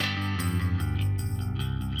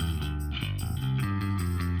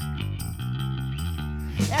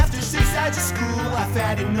sides of school, I've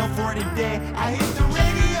had enough for today. I hit the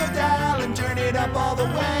radio dial and turn it up all the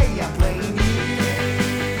way. I'm playing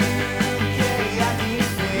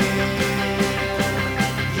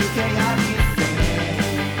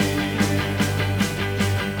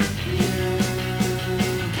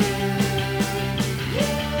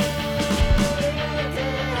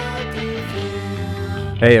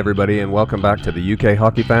Hey everybody, and welcome back to the UK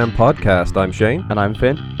Hockey Fan Podcast. I'm Shane. And I'm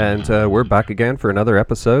Finn. And we're back again for another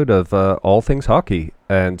episode of All Things Hockey.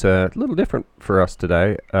 And a little different for us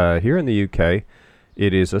today. Here in the UK,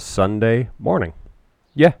 it is a Sunday morning.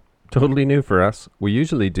 Yeah, totally new for us. We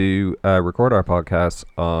usually do record our podcasts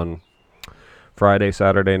on Friday,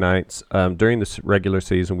 Saturday nights. During the regular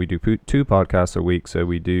season, we do two podcasts a week. So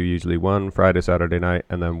we do usually one Friday, Saturday night,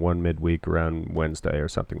 and then one midweek around Wednesday or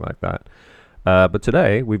something like that. But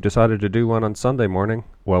today, we've decided to do one on Sunday morning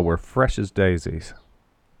while we're fresh as daisies.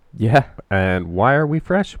 Yeah. And why are we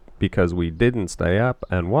fresh? Because we didn't stay up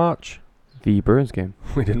and watch the Bruins game.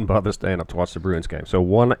 We didn't bother staying up to watch the Bruins game. So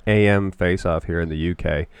 1 a.m. face-off here in the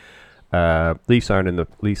UK. Leafs aren't in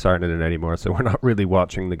it anymore, so we're not really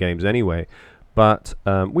watching the games anyway. But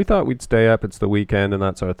we thought we'd stay up. It's the weekend and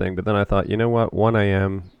that sort of thing. But then I thought, you know what? 1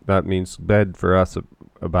 a.m., that means bed for us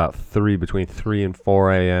about between 3 and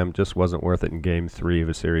 4 a.m. just wasn't worth it in game 3 of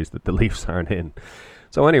a series that the Leafs aren't in.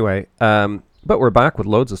 So anyway, but we're back with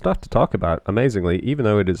loads of stuff to talk about. Amazingly, even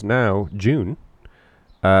though it is now June,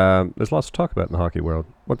 there's lots to talk about in the hockey world.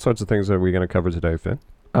 What sorts of things are we going to cover today, Finn?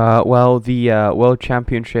 Well, the World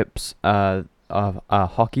Championships of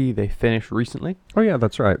hockey, they finished recently. Oh yeah,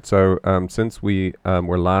 that's right. So since we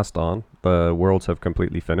were last on, the Worlds have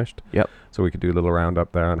completely finished. Yep. So we could do a little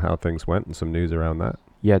roundup there on how things went and some news around that.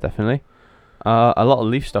 Yeah, definitely. A lot of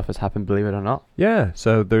Leaf stuff has happened, believe it or not. Yeah,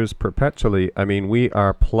 so there's perpetually, we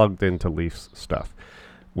are plugged into Leafs stuff.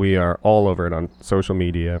 We are all over it on social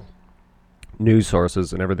media, news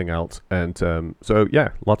sources and everything else. And so, yeah,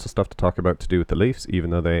 lots of stuff to talk about to do with the Leafs,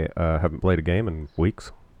 even though they haven't played a game in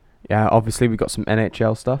weeks. Yeah, obviously we've got some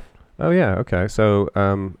NHL stuff. Oh, yeah, okay. So,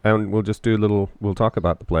 and we'll just we'll talk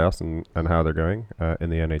about the playoffs and how they're going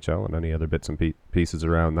in the NHL and any other bits and pieces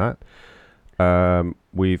around that.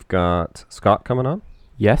 We've got Scott coming on.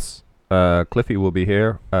 Yes. Cliffy will be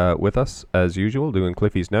here with us as usual, doing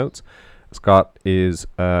Cliffy's notes. Scott is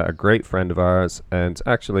a great friend of ours, and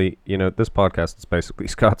actually, this podcast is basically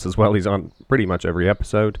Scott's as well. He's on pretty much every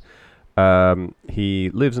episode.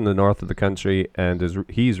 He lives in the north of the country, and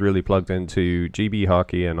he's really plugged into GB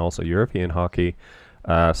hockey and also European hockey.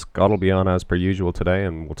 Scott will be on as per usual today,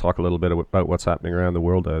 and we'll talk a little bit about what's happening around the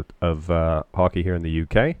world of hockey here in the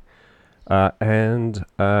UK. And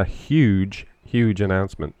a huge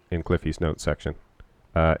announcement in Cliffy's notes section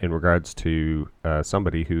in regards to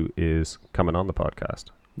somebody who is coming on the podcast.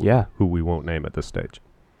 Yeah. Who we won't name at this stage.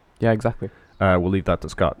 Yeah, exactly. We'll leave that to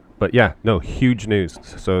Scott. But yeah, no, huge news.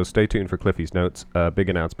 So stay tuned for Cliffy's notes. Big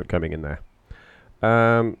announcement coming in there.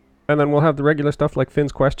 And then we'll have the regular stuff like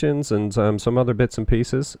Finn's questions and some other bits and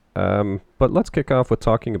pieces. But let's kick off with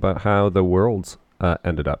talking about how the Worlds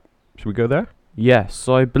ended up. Should we go there? Yes,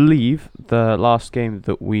 so I believe the last game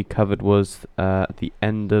that we covered was at the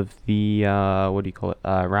end of the what do you call it?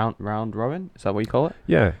 Round robin? Is that what you call it?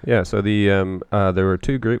 Yeah. So the there were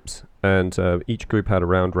two groups, and each group had a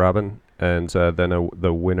round robin, and then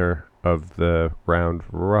the winner of the round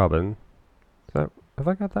robin. Have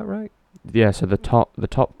I got that right? Yeah. So the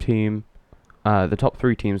top team, the top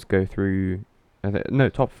 3 teams go through.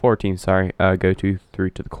 Top 4 teams, go through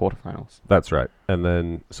to the quarterfinals. That's right. And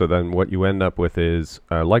then, what you end up with is,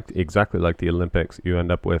 exactly like the Olympics, you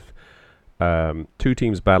end up with 2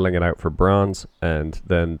 teams battling it out for bronze, and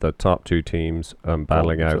then the top 2 teams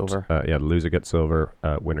battling out. Silver. The loser gets silver,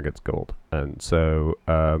 winner gets gold. And so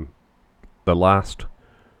the last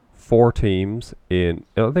 4 teams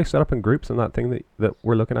are they set up in groups in that thing that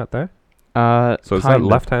we're looking at there? So is that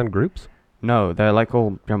left-hand groups? No, they're like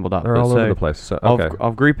all jumbled up. They're all over the place. So, okay.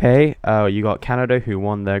 Of Group A, you got Canada, who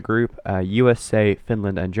won their group, USA,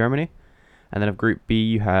 Finland, and Germany. And then of Group B,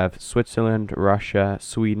 you have Switzerland, Russia,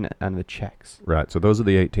 Sweden, and the Czechs. Right, so those are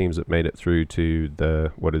the 8 teams that made it through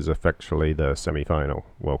to what is effectually the semi-final.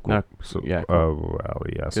 Well, no, so, yeah. Oh, well,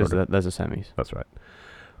 yeah, sort of. There's a semis. That's right.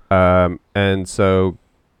 And so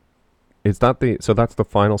that's the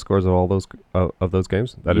final scores of all those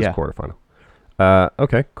games? That is quarterfinal.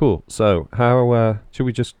 Okay, cool. So how should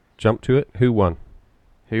we just jump to it? Who won?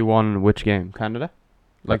 Who won which game? Canada?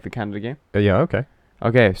 Like the Canada game? Yeah, okay.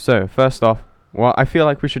 Okay, so first off, well, I feel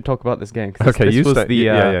like we should talk about this game. Okay, this you was say.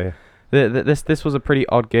 Yeah. This was a pretty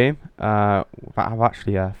odd game. I've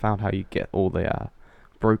actually found how you get all the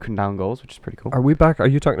broken down goals, which is pretty cool. Are we back? Are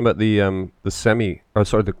you talking about the the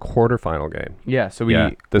quarterfinal game? Yeah, so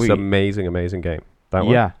this amazing game. That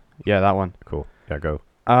one? Yeah, that one. Cool. Yeah, go.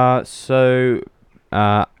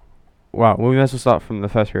 Well, we might as well start from the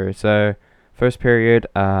first period. So, first period,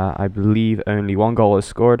 I believe only one goal is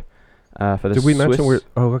scored for the Did we Swiss. mention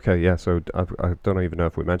Oh, okay, yeah. So I don't even know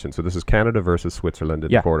if we mentioned. So this is Canada versus Switzerland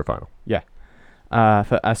in the quarterfinal. Yeah.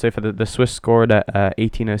 For the Swiss scored at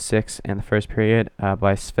 18:06 in the first period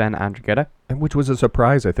by Sven Andrigetta. And which was a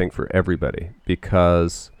surprise, I think, for everybody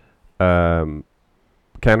because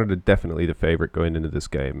Canada definitely the favorite going into this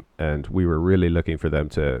game, and we were really looking for them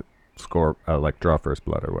to score, draw first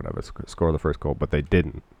blood or whatever, score the first goal, but they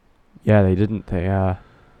didn't. Yeah, they didn't. They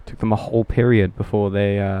took them a whole period before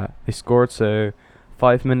they scored. So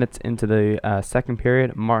 5 minutes into the second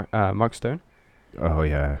period, Mark Stone. Oh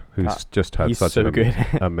yeah, who's just had such so an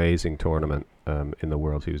amazing tournament in the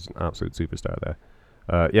world. He was an absolute superstar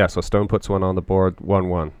there. So Stone puts one on the board,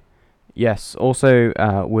 1-1. Yes. Also,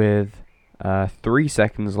 with 3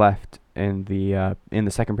 seconds left in the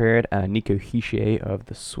second period, Nico Hischier of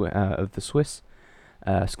the Swiss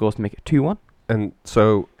scores to make it 2-1. And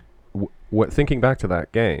so, thinking back to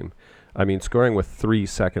that game, I mean, scoring with 3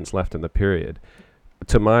 seconds left in the period,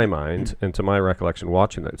 to my mind and to my recollection,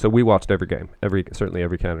 watching it. So we watched every game, certainly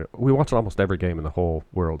every Canada. We watched almost every game in the whole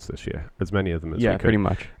Worlds this year, as many of them as we could. Yeah, pretty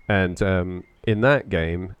much. And in that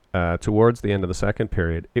game, towards the end of the second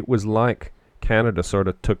period, it was like Canada sort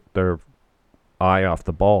of took their eye off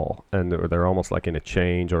the ball, and they're almost like in a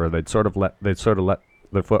change, or they'd sort of let their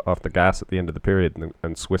foot off the gas at the end of the period,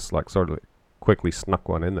 and Swiss sort of quickly snuck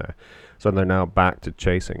one in there. So they're now back to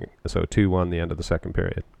chasing. So 2-1 the end of the second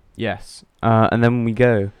period. Yes. And then we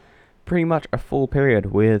go pretty much a full period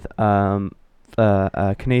with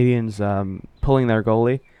the Canadians pulling their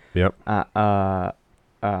goalie. Yep. I'm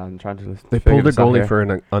trying to They pulled their goalie for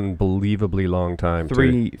an unbelievably long time.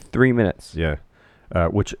 3 minutes. Yeah.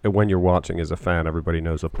 Which, when you're watching as a fan, everybody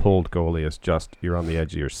knows a pulled goalie is just, you're on the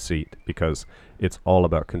edge of your seat because it's all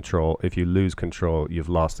about control. If you lose control, you've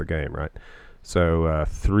lost the game, right? So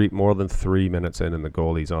more than 3 minutes in and the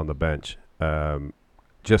goalie's on the bench.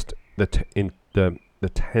 Just the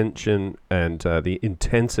tension and the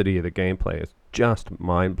intensity of the gameplay is just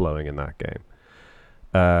mind-blowing in that game.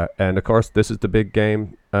 And, of course, this is the big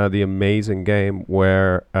game, the amazing game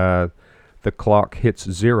where the clock hits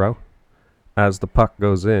 0 as the puck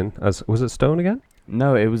goes in. Was it Stone again?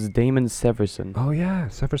 No, it was Damon Severson. Oh, yeah,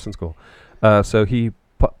 Severson's goal. So he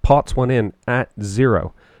pots one in at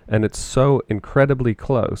 0, and it's so incredibly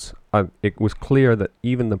close. It was clear that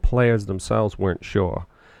even the players themselves weren't sure.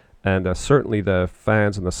 And certainly the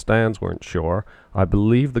fans in the stands weren't sure. I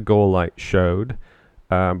believe the goal light showed,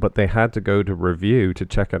 but they had to go to review to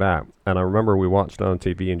check it out. And I remember we watched it on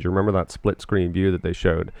TV, and do you remember that split screen view that they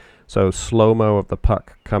showed? So slow-mo of the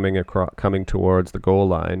puck coming towards the goal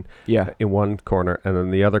line in one corner, and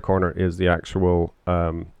then the other corner is the actual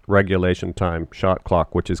regulation time shot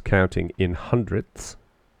clock, which is counting in hundredths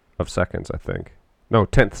of seconds, I think. No,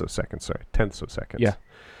 tenths of seconds. Yeah.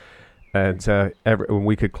 And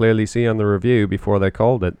we could clearly see on the review before they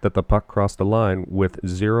called it that the puck crossed the line with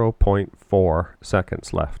 0.4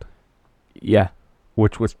 seconds left. Yeah.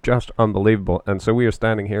 Which was just unbelievable. And so we were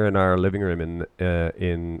standing here in our living room in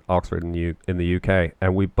Oxford in the UK,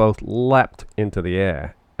 and we both leapt into the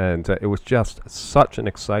air. And it was just such an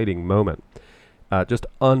exciting moment. Just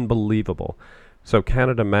unbelievable. So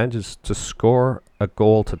Canada manages to score a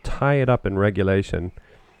goal to tie it up in regulation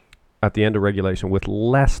at the end of regulation with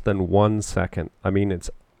less than 1 second. I mean, it's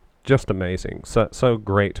just amazing. So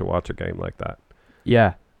great to watch a game like that.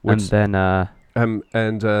 Yeah.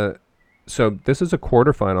 So this is a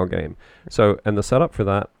quarterfinal game. So, and the setup for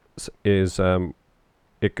that is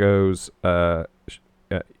it goes over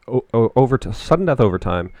to sudden death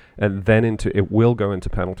overtime, and then it will go into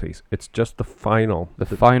penalties. It's just the final that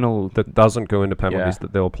doesn't go into penalties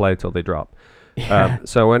that they'll play till they drop.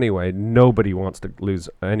 So anyway, nobody wants to lose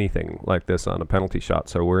anything like this on a penalty shot.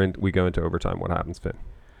 So we go into overtime. What happens, Finn?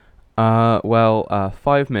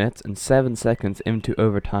 5 minutes and 7 seconds into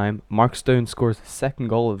overtime, Mark Stone scores the second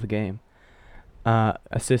goal of the game.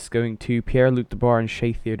 Assists going to Pierre-Luc Dubois and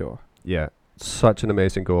Shea Theodore. Yeah, such an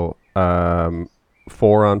amazing goal.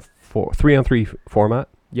 3-on-3 format.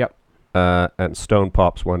 Yep. And Stone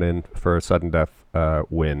pops one in for a sudden death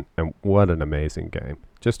win, and what an amazing game.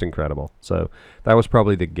 Just incredible. So that was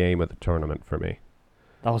probably the game of the tournament for me.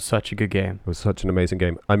 That was such a good game. It was such an amazing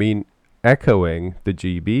game. I mean, echoing the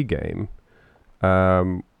GB game,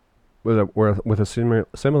 with a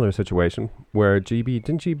similar situation where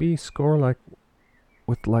didn't GB score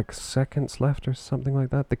with seconds left or something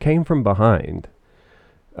like that? They came from behind,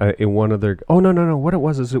 in one of their. Oh no! What it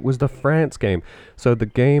was is it was the France game. So the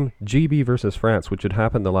game GB versus France, which had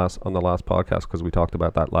happened on the last podcast because we talked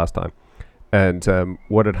about that last time. And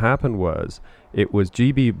what had happened was it was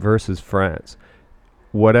GB versus France.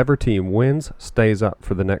 Whatever team wins stays up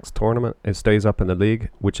for the next tournament. It stays up in the league.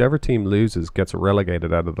 Whichever team loses gets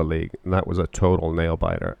relegated out of the league. And that was a total nail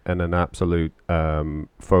biter and an absolute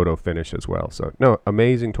photo finish as well. So no,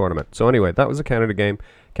 amazing tournament. So anyway, that was a Canada game.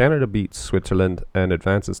 Canada beats Switzerland and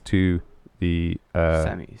advances to the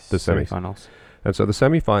semifinals. And so the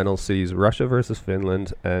semifinals sees Russia versus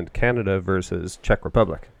Finland and Canada versus Czech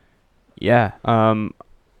Republic. Yeah.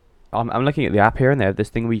 I'm looking at the app here, and they have this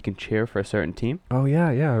thing where you can cheer for a certain team. Oh yeah,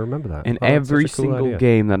 I remember that. In that's every such a cool single idea.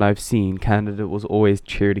 game that I've seen, Canada was always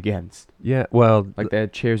cheered against. Yeah, well, Like they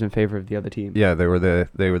had cheers in favor of the other team. yeah, they were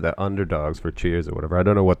the underdogs for cheers or whatever. I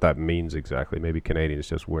don't know what that means exactly. Maybe Canadians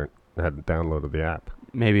just hadn't downloaded the app.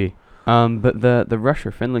 Maybe. But the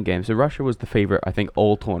Russia-Finland game. So Russia was the favorite, I think,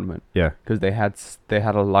 all tournament Yeah, because they had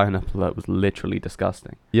a lineup that was literally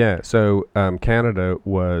disgusting. yeah. So Canada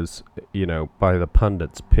was, by the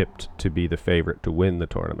pundits pipped to be the favorite to win the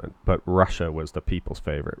tournament, but Russia was the people's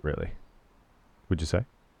favorite, really. Would you say?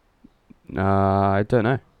 I don't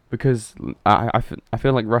know because I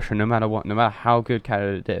feel like Russia, no matter what, no matter how good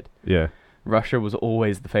Canada did, Yeah, Russia was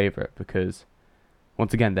always the favorite because,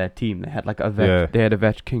 once again, their team, they had like Yeah. they had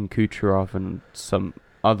Ovechkin, Kucherov, and some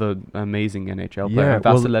other amazing NHL player, Yeah,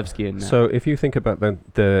 well, Vasilevsky in there. So if you think about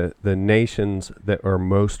the nations that are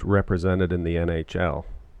most represented in the NHL,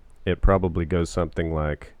 it probably goes something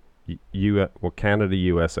like Canada,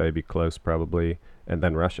 USA be close probably, and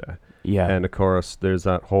then Russia. yeah, And of course, there's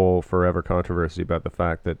that whole forever controversy about the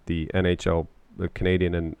fact that the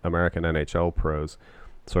Canadian and American NHL pros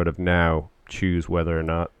sort of now choose whether or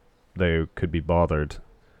not they could be bothered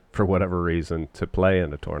for whatever reason to play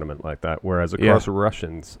in a tournament like that. Whereas, of Yeah. course,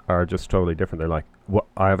 Russians are just totally different. They're like, "What?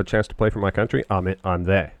 I have a chance to play for my country. I'm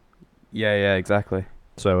there." yeah, exactly.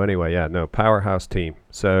 So anyway, powerhouse team.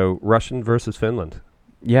 So Russian versus Finland.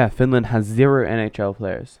 Yeah, Finland has 0 NHL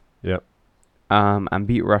players. Yep. And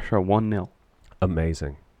beat Russia 1-0.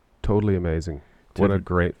 Amazing. Totally amazing. What a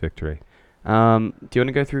great victory. Do you want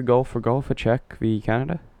to go through goal for Czech v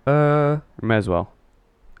Canada? May as well.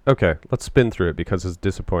 Okay, let's spin through it because it's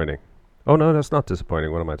disappointing. Oh no, that's not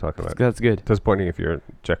disappointing. What am I talking about? That's good. Disappointing if you're in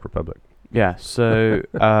Czech Republic. Yeah, so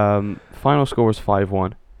final score was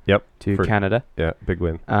 5-1 Yep. to Canada. Yeah, big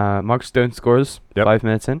win. Mark Stone scores 5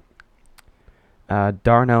 minutes in.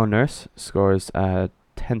 Darnell Nurse scores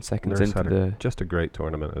 10 seconds Nurse into had the... just a great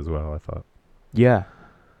tournament as well, I thought. Yeah.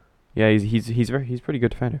 Yeah, he's pretty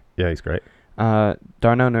good defender. Yeah, he's great.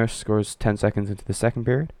 Darnell Nurse scores 10 seconds into the second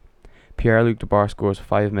period. Pierre-Luc Dubar scores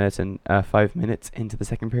 5 minutes into the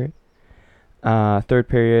second period. Third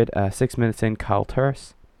period, 6 minutes in, Kyle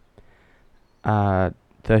Turris.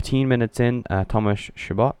 13 minutes in, Tomasz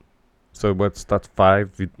Chabot. So that's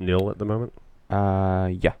 5-0 at the moment?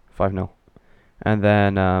 Yeah, 5-0. And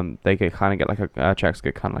then they get like a Czechs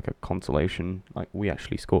get kind of like a consolation, like we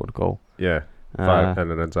actually scored a goal. Yeah.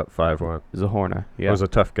 And it ends up 5-1. Zahorna, yeah. It was a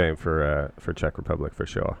tough game for Czech Republic for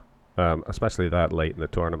sure. Especially that late in the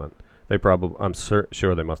tournament. I'm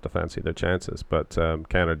sure they must have fancied their chances, but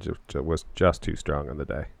Canada was just too strong on the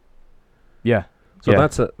day. Yeah. So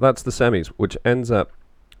that's the semis, which ends up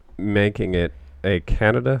making it a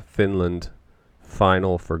Canada-Finland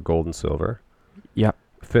final for gold and silver. Yep.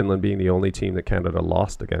 Finland being the only team that Canada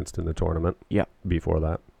lost against in the tournament. Yep. Before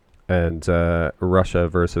that. And Russia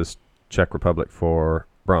versus Czech Republic for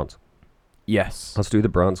bronze. Yes. Let's do the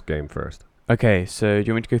bronze game first. Okay, so do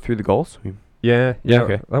you want me to go through the goals? Yeah.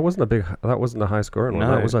 Okay. That wasn't a high scoring one.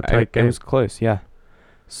 That was a tight it game. was close, yeah.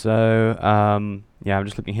 So, I'm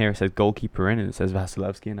just looking here. It says goalkeeper in, and it says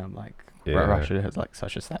Vasilevsky, and I'm like, Russia has like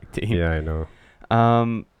such a stacked team. Yeah, I know.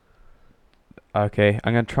 Okay,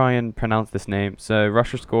 I'm gonna try and pronounce this name. So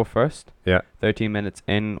Russia score first. Yeah. 13 minutes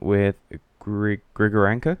in with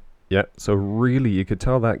Grigorenko. Yeah, so really you could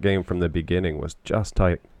tell that game from the beginning was just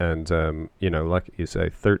tight. And, like you say,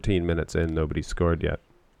 13 minutes in, nobody scored yet.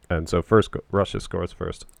 And so Russia scores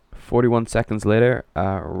first. 41 seconds later,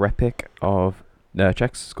 Repik of the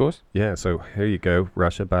Czechs scores. Yeah, so here you go,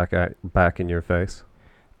 Russia back in your face.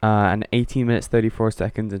 And 18 minutes 34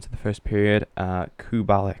 seconds into the first period,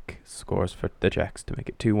 Kubalik scores for the Czechs to make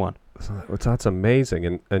it 2-1. So that's amazing,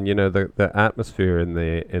 and the atmosphere in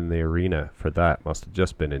the arena for that must have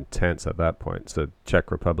just been intense at that point. So Czech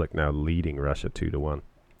Republic now leading Russia 2-1.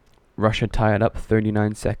 Russia tied up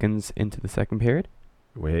 39 seconds into the second period.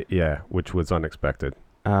 Which was unexpected.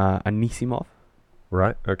 Anisimov.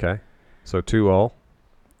 Right. Okay. So 2-2.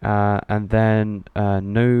 And then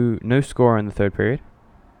no score in the third period.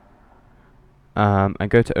 and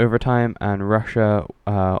go to overtime, and Russia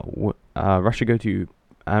Russia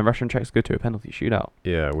and Czechs go to a penalty shootout.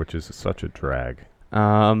 Yeah, which is such a drag.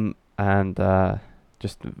 And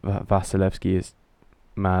just Vasilevsky is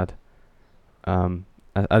mad.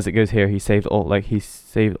 As it goes here, he saved all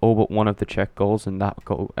but one of the Czech goals, and that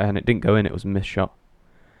goal, and it didn't go in. It was a missed shot.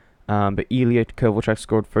 But Ilya Kovalchuk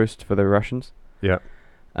scored first for the Russians. Yeah.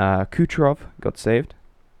 Kucherov got saved.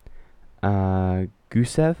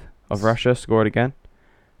 Gusev of Russia scored again,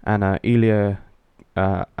 and that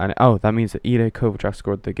means that Ilya Kovalchuk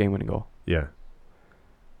scored the game-winning goal. Yeah.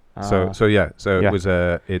 Yeah. It was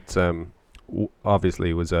obviously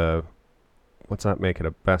it was a, what's that make it,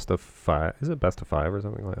 a best of 5? Is it best of 5 or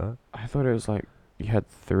something like that? I thought it was like you had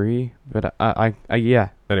 3, but yeah.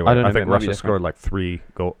 Anyway, I don't know, I think it might be Russia different. scored like 3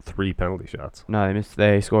 penalty shots. No,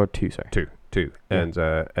 they scored 2. Sorry. Two,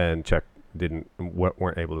 Yeah. and Czech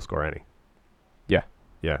weren't able to score any. Yeah.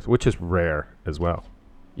 Yeah, which is rare as well.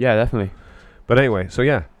 Yeah, definitely. But anyway, so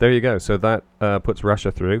yeah, there you go. So that puts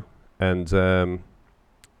Russia through, and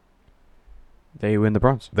They win the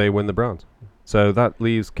bronze. they win the bronze. So that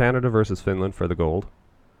leaves Canada versus Finland for the gold.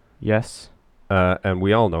 Yes. And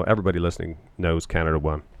we all know, everybody listening knows Canada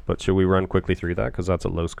won. But should we run quickly through that? Because that's a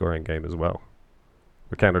low-scoring game as well.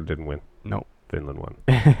 But Canada didn't win. No. Finland won.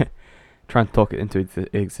 Trying to talk it into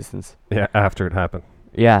existence. Yeah, after it happened.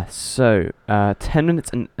 Yeah, so 10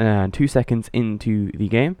 minutes and 2 seconds into the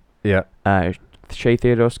game, Yeah. Shea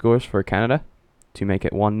Theodore scores for Canada to make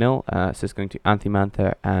it 1-0. Assist going to Anthony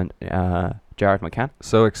Mantha and Jared McCann.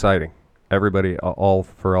 So exciting. Everybody, all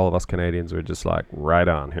of us Canadians, were just like, right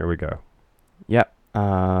on, here we go. Yep.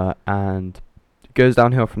 And it goes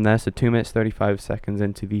downhill from there. So 2 minutes 35 seconds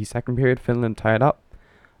into the second period, Finland tied up.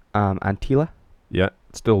 Antila. Yeah,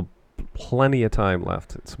 still plenty of time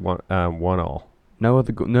left. It's 1-1.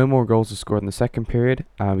 No more goals are scored in the second period.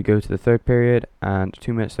 We go to the third period, and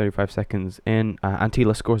 2 minutes 35 seconds in,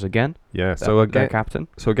 Antila scores again. Yeah, Their again, captain.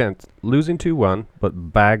 losing 2-1,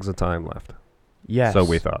 but bags of time left. Yes. So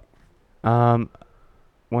we thought.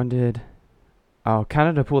 When did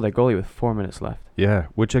Canada pull their goalie with 4 minutes left? Yeah,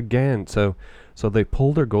 which again, so they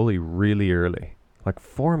pulled their goalie really early. Like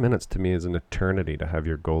 4 minutes to me is an eternity to have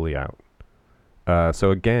your goalie out.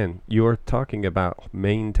 So again, you're talking about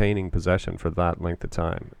maintaining possession for that length of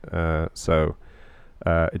time.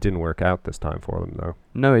 It didn't work out this time for them, though.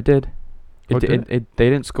 No, it did. Oh, They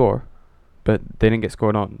didn't score, but they didn't get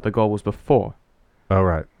scored on. The goal was before. Oh,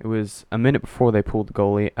 right. It was a minute before they pulled the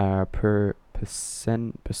goalie.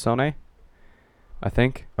 Persone, I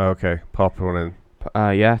think. Okay, popped one in.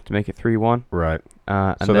 Yeah, to make it 3-1. Right.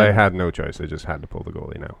 And So then, they had no choice. They just had to pull the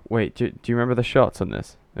goalie now. Wait, do you remember the shots on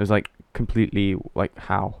this? It was like completely like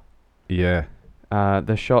how? Yeah.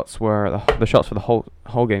 The shots were the shots for the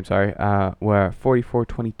whole game. Sorry, were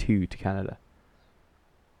 44-22 to Canada.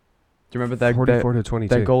 Do you remember that? 44-22.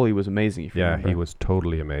 Their goalie was amazing. If you Yeah, remember. he was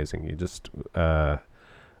totally amazing. He just, I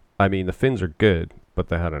mean, the Finns are good, but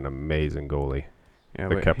they had an amazing goalie Yeah,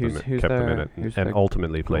 that kept them in it, and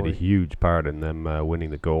ultimately played a goalie? huge part in them winning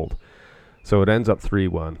the gold. So it ends up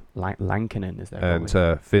 3-1, Lankinen is their and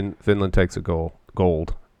goalie. Finland takes a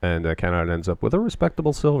gold, and Canada ends up with a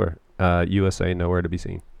respectable silver. USA nowhere to be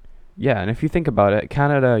seen. Yeah, and if you think about it,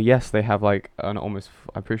 Canada, yes, they have like an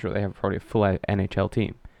I'm pretty sure they have probably a full NHL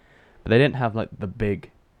team, but they didn't have like the big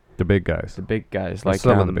guys. like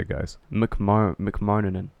Some of the big guys.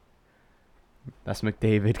 McMarnin. That's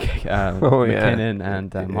McDavid, Oh, yeah. McKinnon,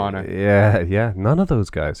 and Marner. Yeah. None of those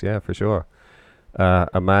guys. Yeah, for sure.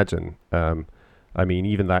 Imagine. I mean,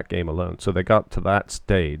 even that game alone. So they got to that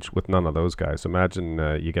stage with none of those guys. Imagine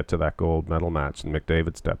you get to that gold medal match and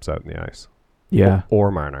McDavid steps out in the ice. Yeah.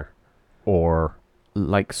 Or Marner. Or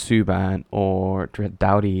Like Subban or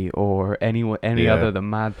Doughty or any Yeah. other the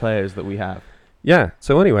mad players that we have. yeah.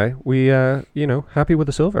 So anyway, we happy with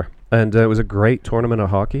the silver, and it was a great tournament of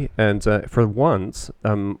hockey. And for once,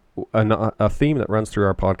 a theme that runs through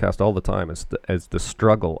our podcast all the time is the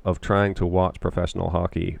struggle of trying to watch professional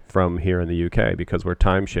hockey from here in the UK, because we're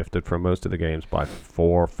time shifted from most of the games by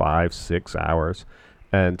 4, 5, 6 hours,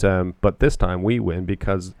 and but this time we win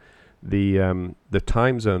because the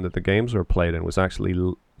time zone that the games were played in was actually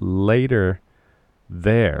later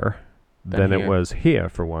there than it was here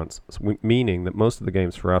for once, meaning that most of the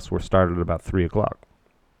games for us were started at about 3 o'clock.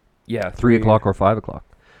 Yeah, 3 o'clock or 5 o'clock,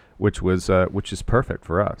 which is perfect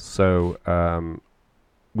for us. So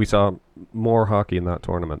we saw more hockey in that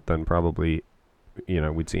tournament than probably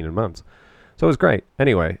we'd seen in months. So it was great.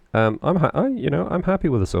 Anyway, I'm happy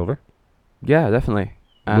with the silver. Yeah, definitely.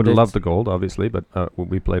 And Would have it's- loved the gold, obviously, but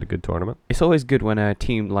we played a good tournament. It's always good when a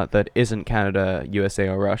team like that isn't Canada, USA,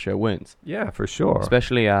 or Russia wins. Yeah, for sure.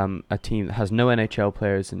 Especially a team that has no NHL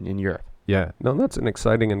players in Europe. Yeah, no, that's an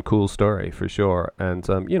exciting and cool story for sure. And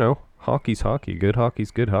hockey's hockey. Good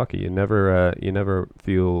hockey's good hockey. You never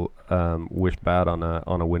feel wished bad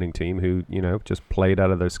on a winning team who just played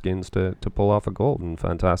out of their skins to pull off a gold, and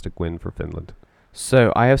fantastic win for Finland.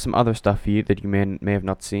 So I have some other stuff for you that you may have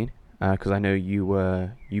not seen, because I know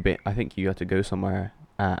I think you got to go somewhere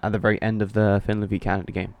at the very end of the Finland v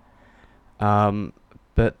Canada game.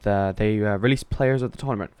 But they released players of the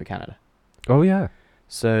tournament for Canada. Oh yeah.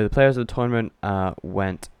 So the players of the tournament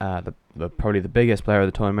went probably the biggest player of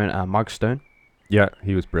the tournament, Mark Stone. Yeah,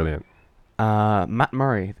 he was brilliant. Matt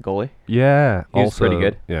Murray, the goalie. Yeah, He was pretty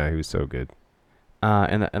good. Yeah, he was so good.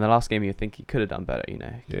 In the last game, you think he could have done better.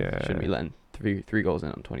 Yeah. Shouldn't be letting three goals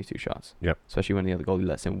in on 22 shots. Yep. Especially when the other goalie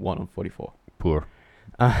lets in 1 on 44. Poor.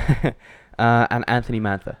 And Anthony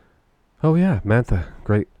Mantha. Oh yeah, Mantha,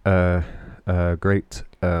 great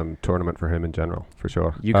tournament for him in general, for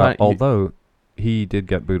sure. Although he did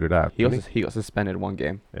get booted out. He got suspended 1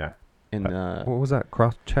 game. Yeah. What was that?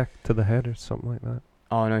 Cross check to the head or something like that?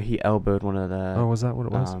 Oh no, he elbowed one of the. Oh, was that what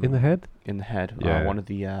it was? In the head? In the head. Yeah. One of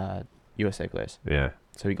the USA players. Yeah.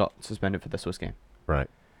 So he got suspended for the Swiss game. Right.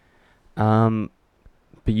 But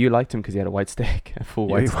you liked him because he had a white stick, a full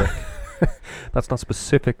white stick. That's not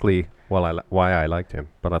specifically why I liked him,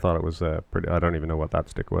 but I thought it was pretty. I don't even know what that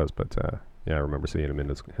stick was, but yeah, I remember seeing him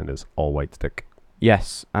in his all white stick.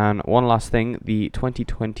 Yes, and one last thing: the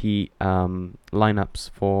 2020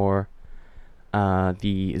 lineups for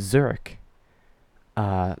the Zurich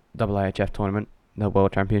IIHF tournament, the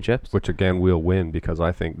World Championships. Which again we'll win because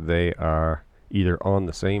I think they are either on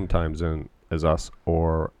the same time zone as us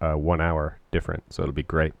or 1 hour different. So it'll be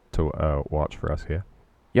great to watch for us here.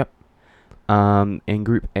 Yep. In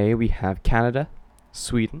Group A we have Canada,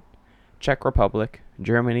 Sweden, Czech Republic,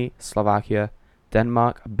 Germany, Slovakia,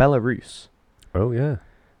 Denmark, Belarus. Oh yeah,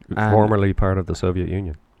 And formerly part of the Soviet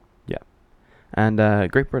Union. Yeah. And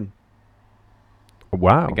Great Britain.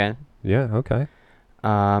 Wow. Again. Yeah. Okay.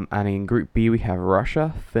 And in Group B we have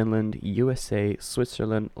Russia, Finland, USA,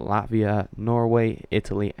 Switzerland, Latvia, Norway,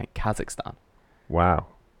 Italy, and Kazakhstan. Wow.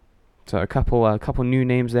 So a couple new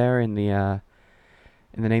names there in the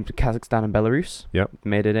names of Kazakhstan and Belarus. Yep.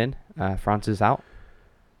 Made it in. France is out.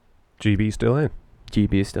 GB still in.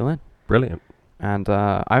 GB is still in. Brilliant. And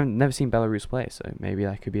I've never seen Belarus play, so maybe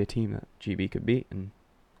that could be a team that GB could beat and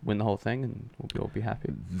win the whole thing, and we'll be happy.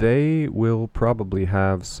 They will probably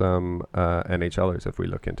have some NHLers if we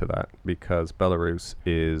look into that, because Belarus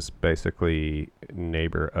is basically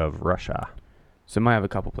neighbor of Russia. So it might have a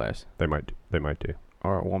couple players. They might do.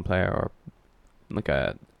 Or one player, or like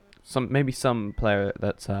some player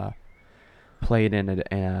that's played in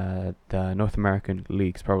the North American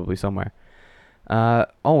leagues, probably somewhere. And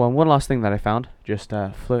one last thing that I found, just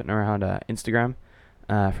floating around Instagram,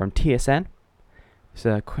 from TSN. It's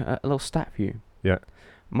a little stat for you. Yeah.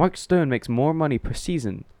 Mark Stone makes more money per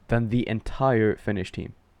season than the entire Finnish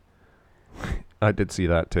team. I did see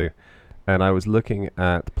that too. And I was looking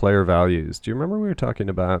at player values. Do you remember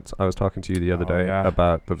I was talking to you the other day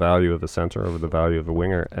about the value of a center over the value of a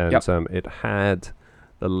winger, and it had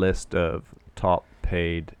the list of top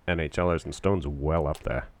paid NHLers, and Stone's well up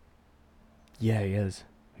there. Yeah, he is.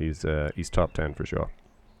 He's top 10 for sure.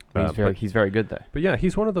 He's very good there. But yeah,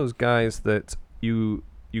 he's one of those guys that you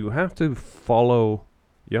have to follow.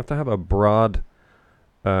 You have to have a broad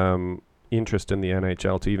interest in the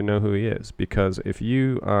NHL to even know who he is, because if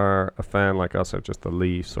you are a fan like us of just the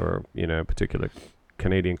Leafs or particular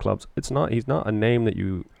Canadian clubs, he's not a name that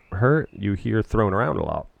you hear thrown around a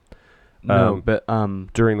lot. No, but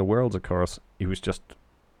during the Worlds, of course, he was just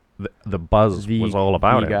the buzz was all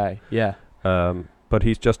about him. Guy, yeah. But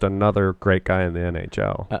he's just another great guy in the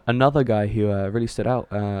NHL. Another guy who really stood out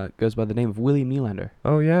goes by the name of William Nylander.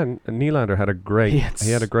 Oh yeah, Nylander had a great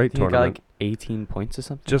he had a great tournament. He got like 18 points or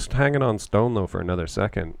something. Just hanging on Stone though for another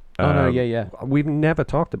second. Yeah. We've never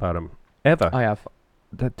talked about him ever. I have.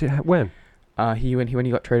 When? When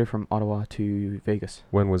he got traded from Ottawa to Vegas.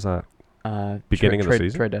 When was that? Beginning of the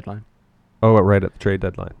season. Trade deadline. Oh, right at the trade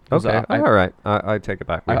deadline. Okay, all right. I take it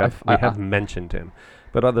back. We have mentioned him.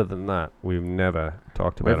 But other than that, we've never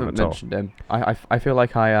talked about him at all. We haven't mentioned him. I feel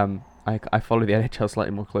like I follow the NHL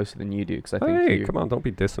slightly more closely than you do, because I think. Hey, come on! Don't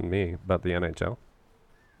be dissing me about the NHL.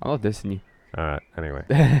 I'm not dissing you. All right. Anyway.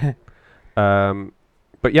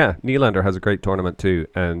 But yeah, Nylander has a great tournament too,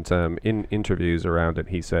 and in interviews around it,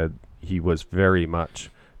 he said he was very much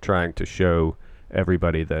trying to show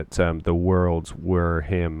everybody that the Worlds were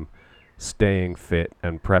him staying fit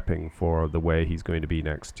and prepping for the way he's going to be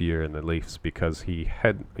next year in the Leafs, because he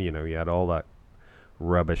had all that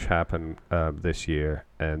rubbish happen this year,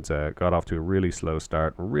 and got off to a really slow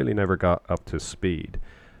start and really never got up to speed.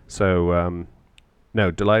 So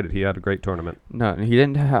no, delighted. He had a great tournament. No, he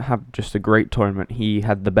didn't have just a great tournament. He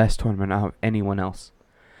had the best tournament out of anyone else.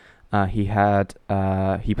 He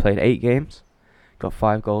played 8 games, got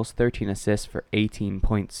 5 goals, 13 assists for 18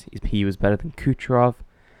 points. He was better than Kucherov,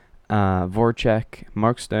 Voracek,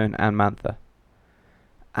 Mark Stone, and Mantha,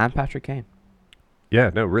 and Patrick Kane. Yeah,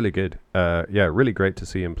 no, really good. Yeah, really great to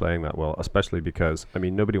see him playing that well, especially because, I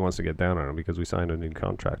mean, nobody wants to get down on him because we signed a new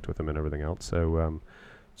contract with him and everything else. So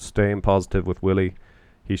staying positive with Willie.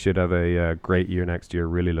 He should have a great year next year.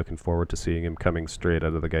 Really looking forward to seeing him coming straight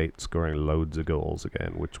out of the gate, scoring loads of goals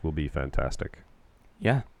again, which will be fantastic.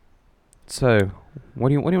 Yeah. So, what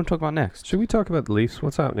do you want to talk about next? Should we talk about the Leafs?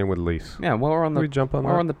 What's happening with the Leafs? Yeah, while we're on we jump on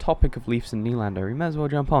while we're on the topic of Leafs and Nylander, we may as well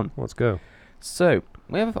jump on. Let's go. So,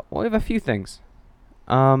 we have a few things.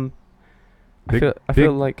 I Big-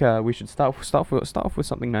 feel like we should start off with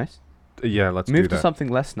something nice. Yeah, let's Move do to that. something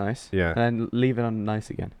less nice. Yeah. And then leave it on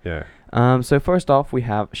nice again. Yeah. So first off, we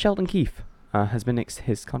have Sheldon Keefe.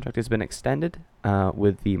 His contract has been extended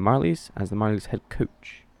with the Marlies as the Marlies head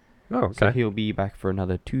coach. Oh, okay. So he'll be back for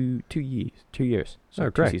another two years. So Oh,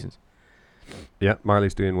 2 great. seasons. Yeah,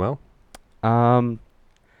 Marley's doing well.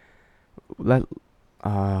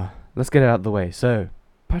 Let's get it out of the way. So,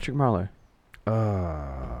 Patrick Marleau.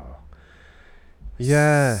 Oh.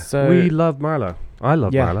 Yeah. So we love Marleau. I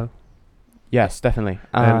love Yeah. Marleau. Yes, definitely.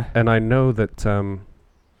 And I know that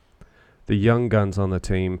the young guns on the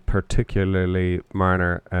team, particularly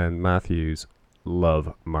Marner and Matthews,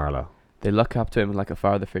 love Marleau. They look up to him like a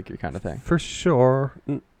father figure kind of thing. For sure.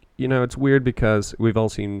 It's weird because we've all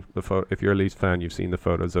seen the photo. If you're a Leafs fan, you've seen the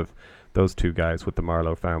photos of those two guys with the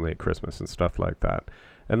Marleau family at Christmas and stuff like that.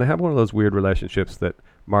 And they have one of those weird relationships that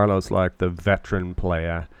Marleau's like the veteran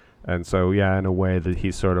player. And so, yeah, in a way that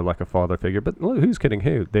he's sort of like a father figure. But look, who's kidding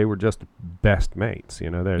who? They were just best mates,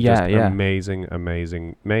 They're just amazing,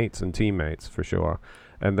 amazing mates and teammates, for sure.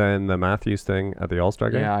 And then the Matthews thing at the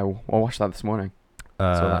All-Star game. Yeah, I watched that this morning.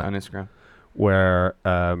 Saw that on Instagram. Where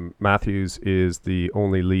Matthews is the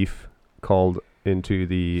only Leaf called into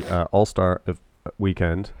the All-Star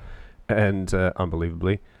weekend, and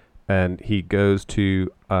unbelievably. And he goes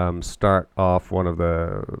to start off one of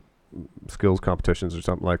the skills competitions or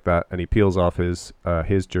something like that, and he peels off his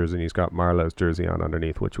jersey, and he's got Marleau's jersey on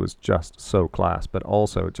underneath, which was just so class, but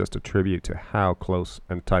also just a tribute to how close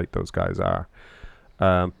and tight those guys are.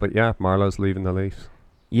 But yeah, Marleau's leaving the Leafs.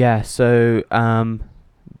 Yeah, so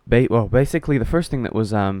basically the first thing that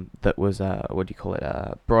was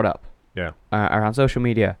brought up around social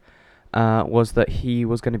media was that he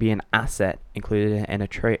was going to be an asset included in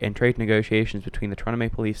trade negotiations between the Toronto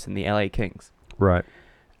Maple Leafs and the LA Kings. Right.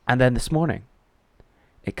 And then this morning,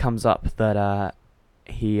 it comes up that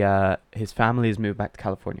his family has moved back to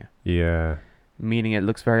California. Yeah. Meaning it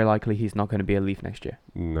looks very likely he's not going to be a Leaf next year.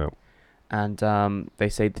 No. And they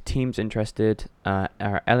say the teams interested are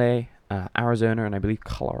LA, Arizona, and I believe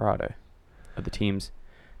Colorado are the teams.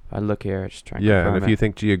 If I look here, just trying to confirm and if it. you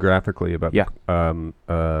think geographically about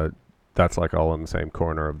that's like all in the same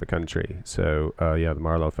corner of the country. So the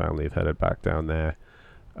Marleau family have headed back down there.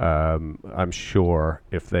 I'm sure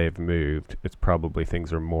if they've moved, it's probably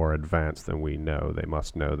things are more advanced than we know. They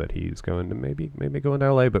must know that he's going to maybe going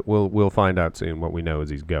to LA, but we'll find out soon. What we know is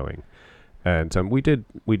he's going. And we did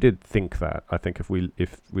think that. I think if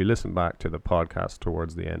we listen back to the podcast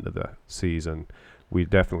towards the end of the season, we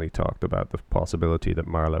definitely talked about the possibility that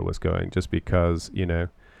Marleau was going, just because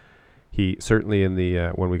he certainly in the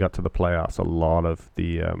when we got to the playoffs, a lot of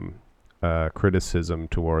the criticism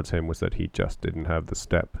towards him was that he just didn't have the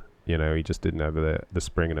step. He just didn't have the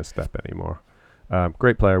spring in his step anymore.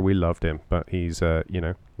 Great player, we loved him, but he's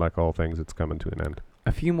like all things, it's coming to an end.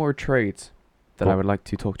 A few more trades that I would like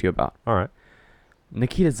to talk to you about. All right.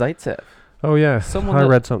 Nikita Zaitsev. Oh yeah, I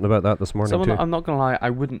read something about that this morning too. I'm not gonna lie, I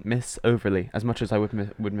wouldn't miss overly as much as I would miss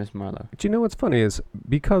Marleau. Do you know what's funny is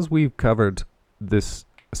because we've covered this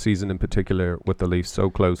season in particular with the Leafs so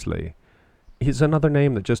closely, he's another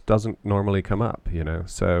name that just doesn't normally come up,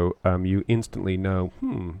 So you instantly know,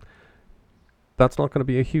 that's not going to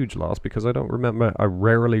be a huge loss because I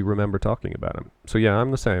rarely remember talking about him. So yeah, I'm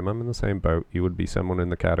the same. I'm in the same boat. You would be someone in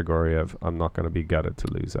the category of I'm not going to be gutted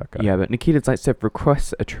to lose that guy. Yeah, but Nikita Zaitsev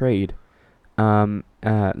requests a trade,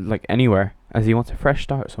 like anywhere, as he wants a fresh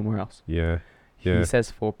start somewhere else. Yeah. He says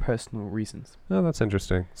for personal reasons. Oh, that's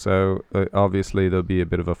interesting. So obviously there'll be a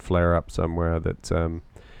bit of a flare up somewhere that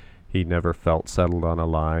he never felt settled on a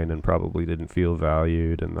line and probably didn't feel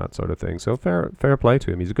valued and that sort of thing. So fair play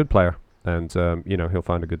to him. He's a good player, and he'll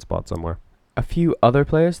find a good spot somewhere. A few other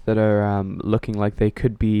players that are looking like they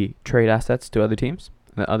could be trade assets to other teams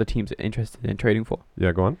that other teams are interested in trading for.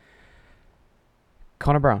 Yeah, go on.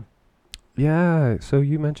 Connor Brown. Yeah, so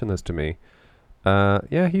you mentioned this to me.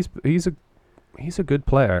 He's a good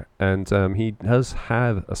player, and he does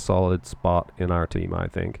have a solid spot in our team, I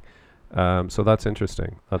think. So that's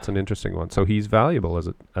interesting. That's an interesting one. So he's valuable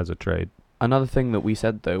as a trade. Another thing that we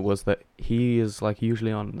said though was that he is like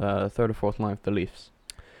usually on the third or fourth line of the Leafs.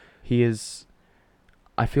 He is.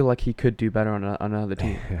 I feel like he could do better on another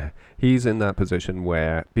team. He's in that position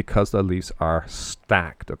where, because the Leafs are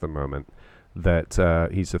stacked at the moment, that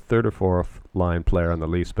he's a third or fourth line player on the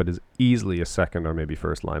Leafs, but is easily a second or maybe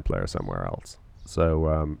first line player somewhere else.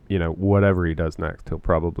 So, whatever he does next, he'll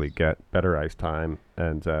probably get better ice time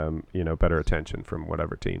and, better attention from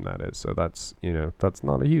whatever team that is. So that's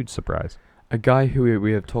not a huge surprise. A guy who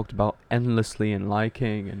we have talked about endlessly and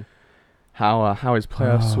liking and how his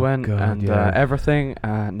playoffs went and everything.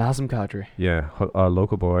 Nazem Kadri. Yeah, a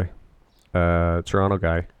local boy, Toronto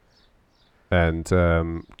guy, and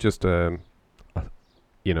the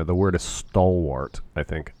word is stalwart, I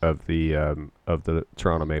think, of the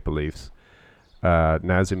Toronto Maple Leafs.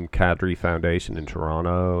 Nazem Kadri Foundation in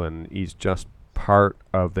Toronto, and he's just part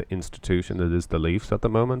of the institution that is the Leafs at the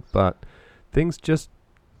moment. But things just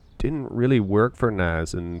didn't really work for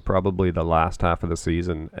Naz in probably the last half of the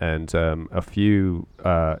season, and a few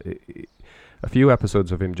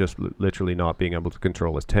episodes of him just literally not being able to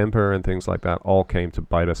control his temper and things like that all came to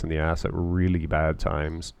bite us in the ass at really bad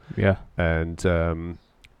times. Yeah, and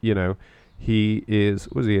he is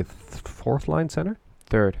a fourth line center,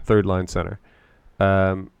 third line center.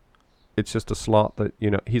 It's just a slot that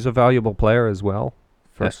he's a valuable player as well.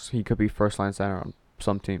 He could be first line center on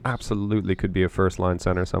some teams. Absolutely could be a first line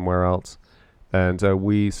center somewhere else, and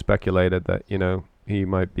we speculated that he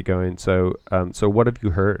might be going. So what have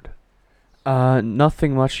you heard?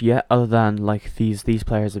 Nothing much yet, other than like these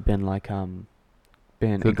players have been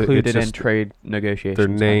included in trade negotiations. Their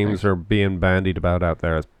names are being bandied about out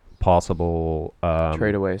there as possible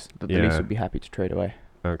tradeaways that the Leafs would be happy to trade away.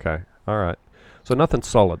 Okay, all right. So nothing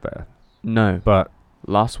solid there. No, but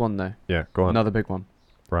last one though. Yeah, go on. Another big one.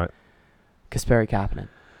 Right. Kasperi Kapanen.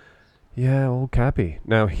 Yeah, old Cappy.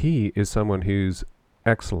 Now, he is someone who's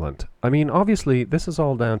excellent. I mean, obviously, this is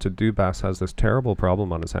all down to Dubas has this terrible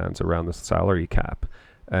problem on his hands around the salary cap,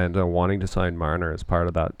 and wanting to sign Marner as part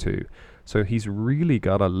of that too. So he's really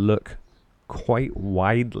got to look quite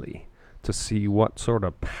widely to see what sort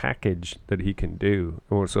of package that he can do.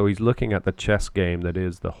 So he's looking at the chess game that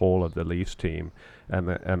is the whole of the Leafs team, and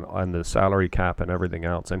the salary cap and everything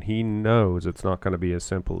else, and he knows it's not going to be as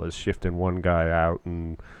simple as shifting one guy out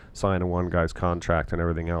and signing one guy's contract and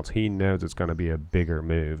everything else. He knows it's going to be a bigger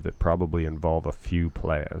move that probably involve a few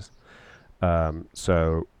players.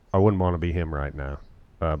 So I wouldn't want to be him right now,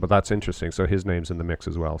 but that's interesting. So his name's in the mix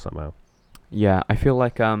as well somehow. Yeah, I feel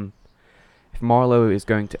like if Marlowe is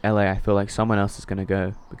going to LA, I feel like someone else is going to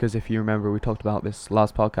go, because if you remember, we talked about this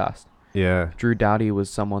last podcast. Yeah, Drew Doughty was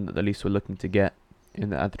someone that the Leafs were looking to get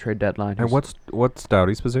at the trade deadline. And what's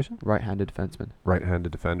Doughty's position? Right-handed defenseman.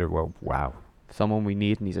 Right-handed defender. Well, wow. Someone we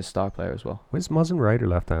need, and he's a star player as well. Was Muzzin right or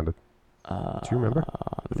left-handed? Do you remember?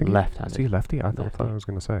 Left-handed. Is he lefty? I thought I was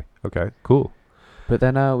going to say. Okay, cool. But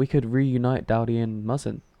then we could reunite Doughty and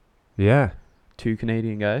Muzzin. Yeah. Two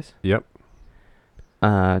Canadian guys. Yep.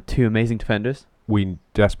 Two amazing defenders.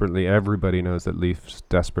 Everybody knows that Leafs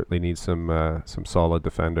desperately need some solid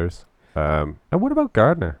defenders. And what about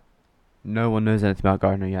Gardner? No one knows anything about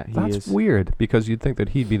Gardner yet. That's weird, because you'd think that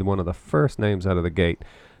he'd be one of the first names out of the gate.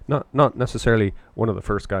 Not necessarily one of the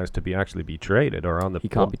first guys to actually be traded or on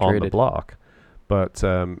the block, but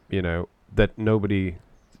that nobody,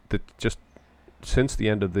 that just since the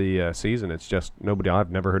end of the season, it's just nobody.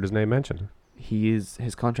 I've never heard his name mentioned. His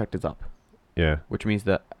contract is up. Yeah, which means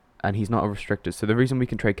that, and he's not a restricted. So the reason we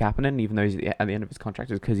can trade Kapanen, even though he's at the end of his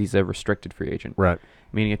contract, is because he's a restricted free agent. Right.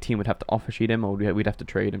 Meaning a team would have to offer sheet him, or we'd have to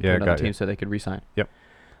trade him to another team so they could re-sign. Yep.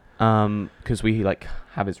 Because we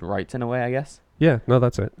have his rights in a way, I guess. Yeah. No,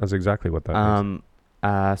 that's it. That's exactly what that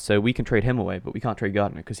means. So we can trade him away, but we can't trade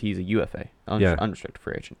Gardner because he's a UFA, unrestricted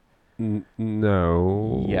free agent.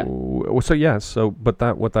 No. Yeah.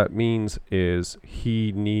 But what that means is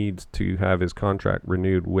he needs to have his contract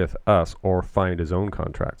renewed with us or find his own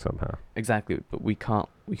contract somehow. Exactly, but we can't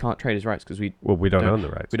trade his rights because we don't own the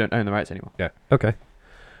rights. We don't own the rights anymore. Yeah. Okay.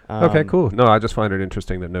 Okay. Cool. No, I just find it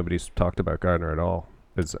interesting that nobody's talked about Gardner at all.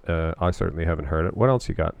 I certainly haven't heard it. What else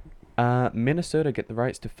you got? Minnesota get the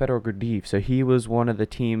rights to Fedor Gurdiev. So he was one of the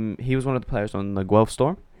team. He was one of the players on the Guelph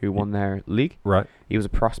Storm who won their league. Right. He was a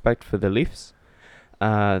prospect for the Leafs.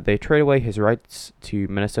 They trade away his rights to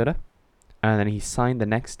Minnesota, and then he signed the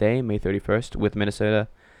next day, May 31st, with Minnesota,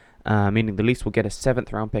 meaning the Leafs will get a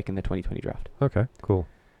 7th round pick in the 2020 draft. Okay, cool.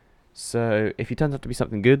 So if he turns out to be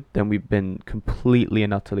something good, then we've been completely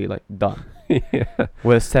and utterly done Yeah.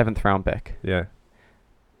 with a 7th round pick. Yeah.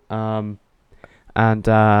 Well,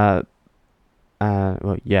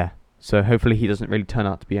 yeah. So hopefully he doesn't really turn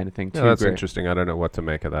out to be anything too Yeah, that's great. interesting. I don't know what to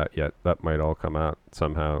make of that yet. That might all come out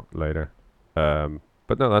somehow later.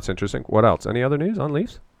 But no, that's interesting. What else? Any other news on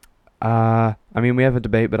Leafs? I mean, we have a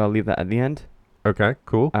debate, but I'll leave that at the end. Okay,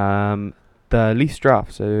 cool. The Leafs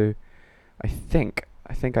draft. So, I think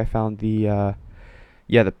I found the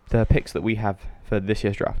picks that we have for this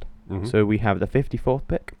year's draft. Mhm. So we have the 54th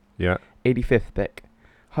pick, Yeah. 85th pick,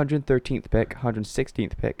 113th pick,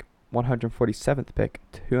 116th pick, 147th pick,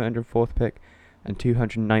 204th pick, and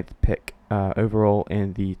 209th pick overall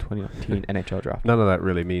in the 2019 NHL draft. None of that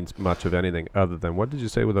really means much of anything other than, what did you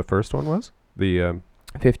say the first one was? The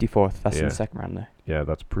 54th. That's in Yeah. the second round there. yeah,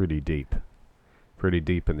 that's pretty deep. Pretty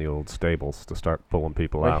deep in the old stables to start pulling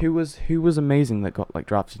people Wait, out. who was amazing that got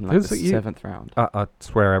drafted in Who's the it you- 7th round? I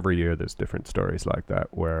swear every year there's different stories like that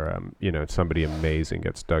where somebody amazing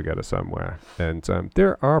gets dug out of somewhere, and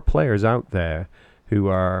there are players out there who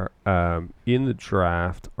are in the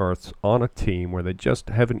draft or on a team where they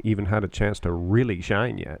just haven't even had a chance to really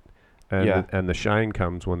shine yet, and Yeah. the shine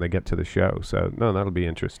comes when they get to the show. So no, that'll be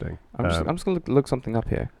interesting. I'm just gonna look something up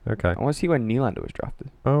here. Okay. I want to see where Nylander was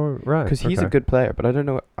drafted, Oh right. because he's a okay. good player, but I don't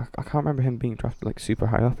know. I can't remember him being drafted super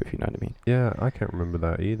high up, if you know what I mean. Yeah, I can't remember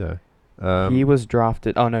that either. He was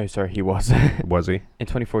drafted. Oh no, sorry, he was. Was he? In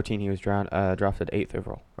 2014, he was drafted 8th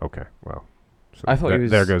overall. Okay. Well. So I thought he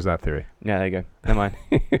was- There goes that theory. Yeah, there you go. Never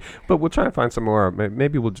mind. But we'll try and find some more.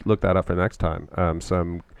 Maybe we'll look that up for next time.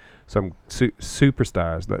 Some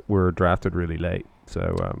superstars that were drafted really late.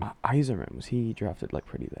 So Eiserman, was he drafted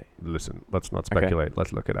pretty late? listen, let's not Okay. speculate.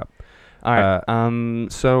 Let's look it up. All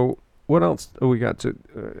right. So what else do we got to?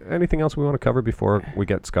 Anything else we want to cover before we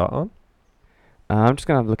get Scott on? I'm just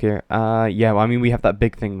gonna have a look here. Yeah. Well, I mean, we have that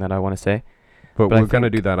big thing that I want to say. But But I we're going to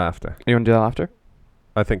think- do that after. You want to do that after?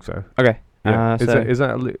 I think so. Okay. Yeah. Is so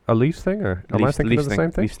that a Leafs thing, or am I thinking of the same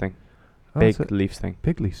thing? Leafs thing. Oh, Big is it? Leafs thing.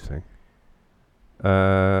 Big Leafs thing. You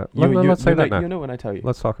Let's say know, that now. you know when I tell you.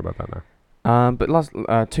 Let's talk about that now. But last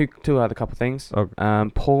two other couple things. Oh.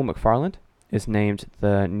 Paul McFarland is named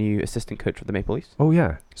the new assistant coach of the Maple Leafs. Oh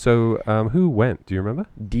yeah. So who went? Do you remember?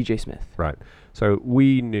 DJ Smith. Right. So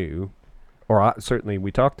we knew, or certainly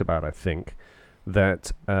we talked about, I think,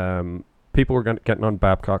 that people were getting on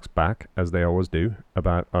Babcock's back, as they always do,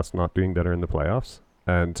 about us not doing better in the playoffs.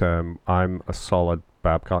 And I'm a solid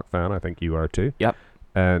Babcock fan. I think you are too. Yep.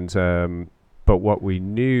 And but what I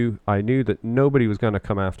knew that nobody was going to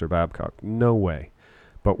come after Babcock. No way.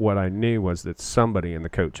 But what I knew was that somebody in the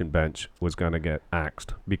coaching bench was going to get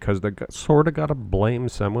axed, because they sort of got to blame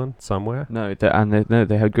someone somewhere. No,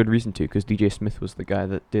 they had good reason to, because DJ Smith was the guy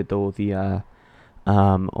that did all the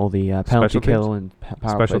penalty Special kill and power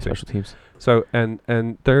play Special special teams. So and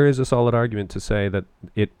there is a solid argument to say that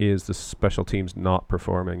it is the special teams not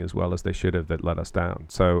performing as well as they should have that let us down.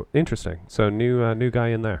 So interesting. So new guy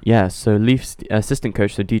in there. Yeah, so Leafs assistant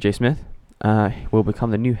coach, so DJ Smith, will become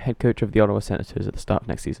the new head coach of the Ottawa Senators at the start of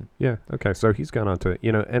next season. Yeah. Okay. So he's gone on to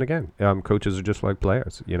and again, coaches are just like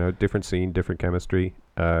players. Different scene, different chemistry,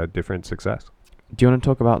 different success. Do you want to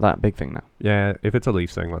talk about that big thing now? Yeah. If it's a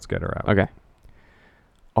Leafs thing, let's get her out. Okay.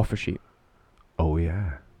 Offer sheet. Oh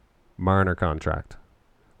yeah, Marner contract.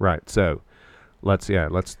 Right. So let's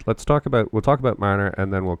talk about we'll talk about Marner,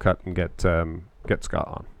 and then we'll cut and get Scott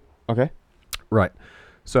on. Okay. Right.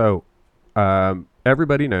 So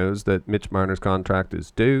everybody knows that Mitch Marner's contract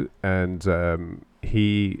is due, and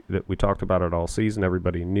that we talked about it all season.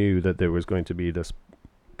 Everybody knew that there was going to be this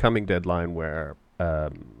coming deadline where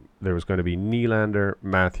there was going to be Nylander,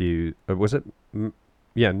 Matthews. Was it?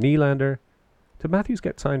 Nylander. Did Matthews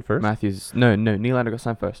get signed first? No, Nylander got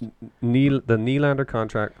signed first. The Nylander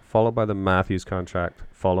contract, followed by the Matthews contract,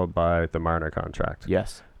 followed by the Marner contract.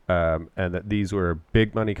 Yes. And that these were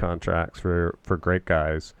big money contracts for great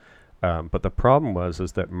guys. But the problem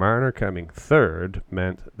is that Marner coming third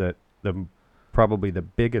meant that probably the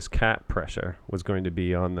biggest cap pressure was going to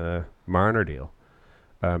be on the Marner deal,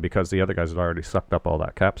 because the other guys had already sucked up all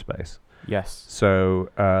that cap space. Yes. So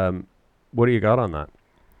what do you got on that?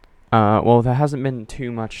 Well, there hasn't been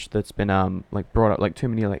too much that's been brought up, too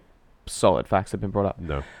many solid facts have been brought up.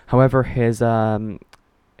 No. However, his agent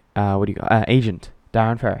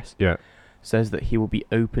Darren Ferris, Yeah. says that he will be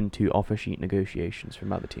open to offer sheet negotiations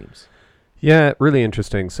from other teams. Yeah, really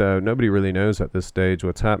interesting. So nobody really knows at this stage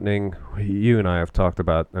what's happening. You and I have talked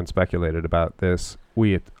about and speculated about this.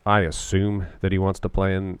 I assume that he wants to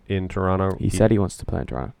play in Toronto. He said he wants to play in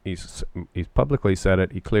Toronto. He's publicly said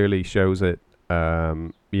it. He clearly shows it.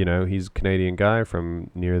 He's a Canadian guy from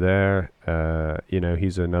near there.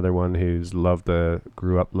 He's another one who's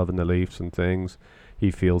grew up loving the Leafs and things. He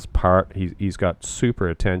feels part. He's got super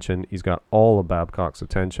attention. He's got all of Babcock's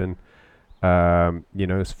attention.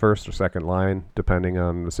 His first or second line, depending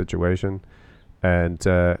on the situation, and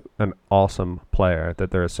an awesome player that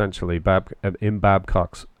they're essentially in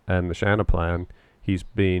Babcock's and the Shanna plan. He's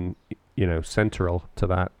been, central to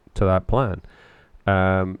that plan.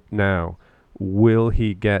 Now, will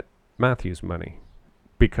he get Matthews money?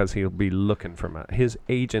 Because he'll be looking for his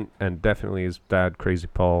agent, and definitely his dad, Crazy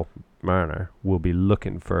Paul Marner, will be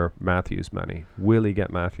looking for Matthews money. Will he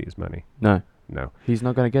get Matthews money? No. No. He's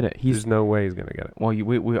not going to get it. There's no way he's going to get it.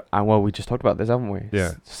 Well, we just talked about this, haven't we?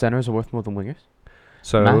 Yeah. Centers are worth more than wingers.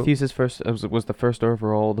 So Matthews was the first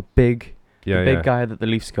overall, the big guy that the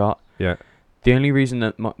Leafs got. Yeah. The only reason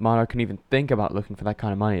that Marner can even think about looking for that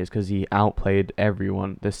kind of money is because he outplayed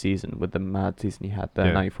everyone this season with the mad season he had, the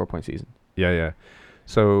 94-point season. Yeah.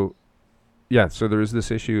 So there is this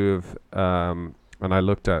issue of, and I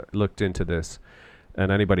looked into this, and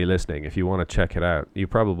anybody listening, if you want to check it out, you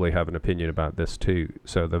probably have an opinion about this too.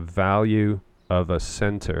 So the value of a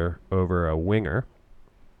center over a winger,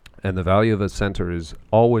 and the value of a center is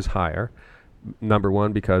always higher. Number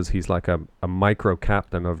one, because he's like a micro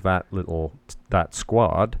captain of that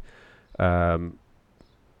squad, and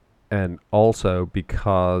also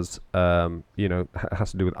because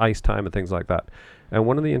has to do with ice time and things like that. And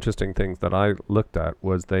one of the interesting things that I looked at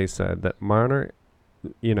was they said that Marner,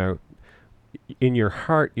 in your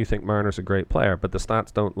heart you think Marner's a great player, but the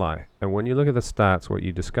stats don't lie. And when you look at the stats, what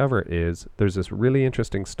you discover is there's this really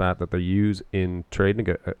interesting stat that they use in trade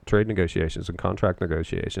negotiations and contract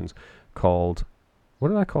negotiations called, what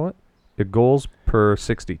did I call it? The goals per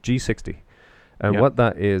 60, G60. And what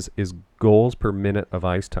that is goals per minute of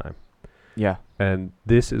ice time. Yeah. And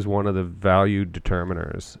this is one of the value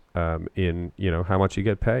determiners in, how much you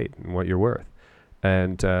get paid and what you're worth.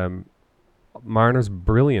 And Marner's a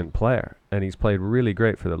brilliant player, and he's played really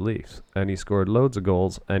great for the Leafs, and he scored loads of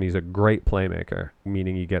goals, and he's a great playmaker,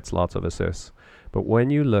 meaning he gets lots of assists. But when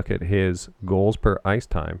you look at his goals per ice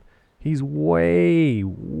time, he's way,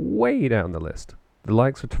 way down the list. The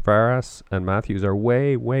likes of Tavares and Matthews are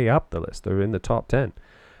way, way up the list. They're in the top 10.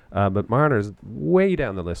 But Marner's way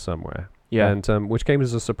down the list somewhere. Yeah. And which came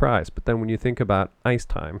as a surprise. But then when you think about ice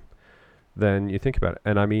time, then you think about it.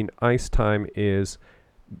 And I mean, ice time is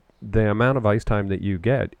the amount of ice time that you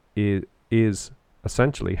get is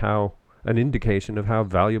essentially an indication of how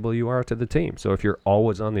valuable you are to the team. So if you're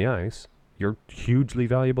always on the ice, you're hugely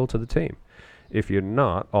valuable to the team. If you're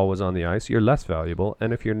not always on the ice, you're less valuable.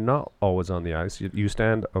 And if you're not always on the ice, you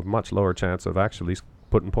stand a much lower chance of actually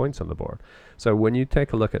putting points on the board. So when you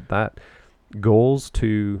take a look at that, goals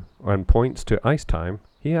to and points to ice time,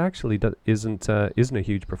 he actually isn't a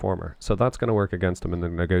huge performer. So that's going to work against him in the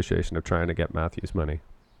negotiation of trying to get Matthews money.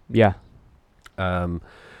 Yeah.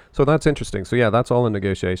 So that's interesting. So yeah, that's all in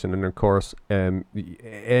negotiation. And of course,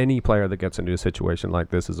 any player that gets into a situation like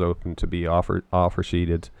this is open to be offer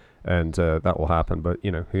sheeted, and that will happen. But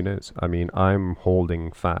who knows? I mean, I'm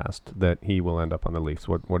holding fast that he will end up on the Leafs.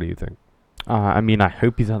 What do you think? I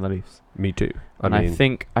hope he's on the Leafs. Me too. I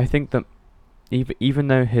think that even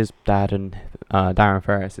though his dad and Darren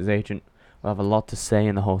Ferris, his agent, will have a lot to say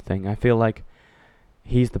in the whole thing, I feel like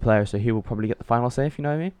he's the player, so he will probably get the final say, if you know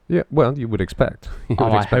what I mean. Yeah, well, you would expect.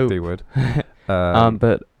 I hope he would.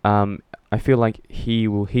 But I feel like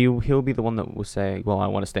he'll be the one that will say, well, I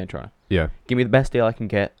want to stay in Toronto. Yeah. Give me the best deal I can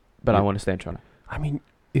get, but I want to stay in Toronto. I mean,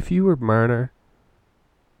 if you were Marner,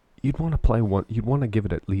 you'd want to play one. You'd want to give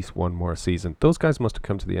it at least one more season. Those guys must have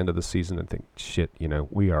come to the end of the season and think, shit,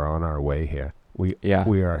 we are on our way here. We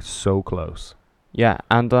are so close. Yeah,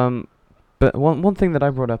 and but one thing that I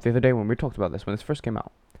brought up the other day when we talked about this, when this first came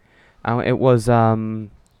out, it was what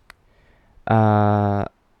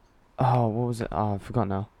was it? Oh, I forgot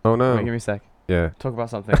now. Oh no! Wait, give me a sec. Yeah. Talk about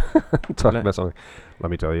something. About something. Let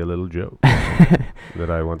me tell you a little joke that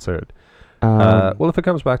I once heard. Well, if it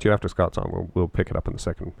comes back to you after Scott's on, we'll pick it up in the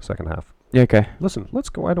second half. Yeah. Okay. Listen, let's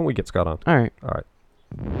go. Why don't we get Scott on? All right.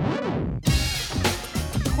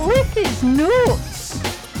 Cliffy's Notes.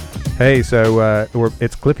 Hey, so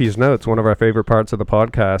it's Cliffy's Notes, one of our favorite parts of the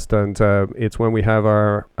podcast, and it's when we have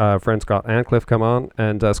our friend Scott and Cliff come on.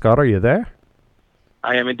 And Scott, are you there?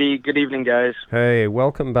 I am indeed. Good evening, guys. Hey,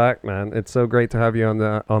 welcome back, man. It's so great to have you on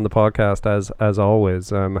the podcast as always.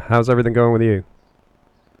 How's everything going with you?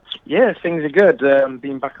 Yeah, things are good.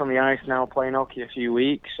 Being back on the ice now, playing hockey a few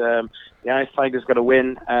weeks. The Ice Tigers got a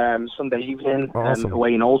win Sunday evening Awesome.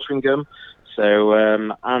 away in Altrincham. So,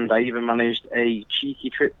 and I even managed a cheeky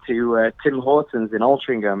trip to Tim Hortons in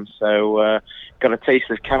Altrincham. So, got a taste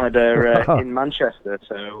of Canada in Manchester.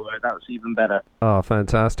 So that's even better. Oh,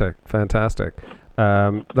 fantastic.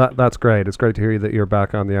 That's great. It's great to hear that you're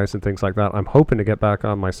back on the ice and things like that. I'm hoping to get back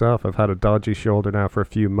on myself. I've had a dodgy shoulder now for a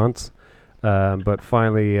few months. But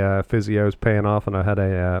finally, physio's paying off, and I had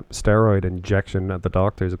a steroid injection at the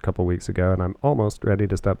doctor's a couple of weeks ago, and I'm almost ready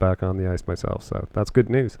to step back on the ice myself. So that's good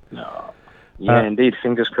news. No. Yeah, indeed.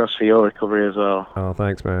 Fingers crossed for your recovery as well. Oh,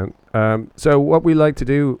 thanks, man. So what we like to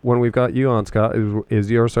do when we've got you on, Scott,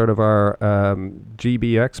 is you're sort of our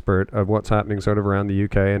GB expert of what's happening sort of around the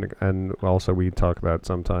UK, and also we talk about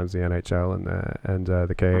sometimes the NHL and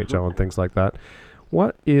the KHL and things like that.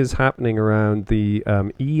 What is happening around the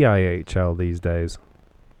EIHL these days?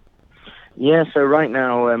 Yeah, so right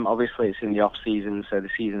now, obviously it's in the off season, so the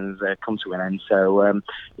season's come to an end. So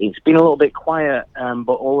it's been a little bit quiet,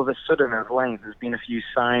 but all of a sudden, at length, there's been a few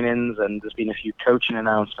sign-ins and there's been a few coaching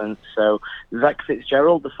announcements. So Zach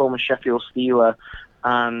Fitzgerald, the former Sheffield Steeler,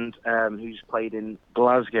 and who's played in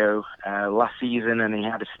Glasgow last season, and he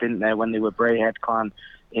had a stint there when they were Braehead Clan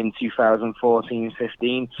in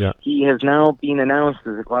 2014-15. Yeah. He has now been announced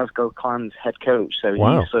as a Glasgow Clan's head coach. So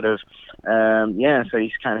Wow. he's sort of, so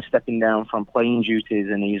he's kind of stepping down from playing duties,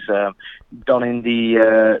 and he's donning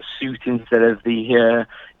the suit instead of the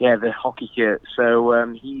hockey kit.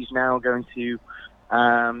 So he's now going to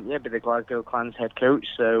be the Glasgow Clan's head coach.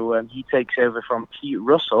 So he takes over from Pete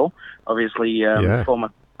Russell, obviously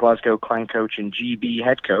former Glasgow Clan coach and GB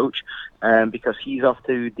head coach, because he's off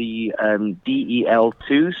to the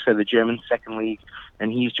DEL2, so the German second league,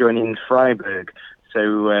 and he's joining Freiburg.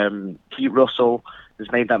 So Pete Russell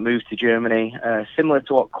has made that move to Germany, similar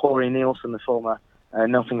to what Corey Nielsen, the former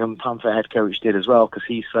Nottingham Panther head coach, did as well, because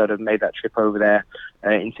he sort of made that trip over there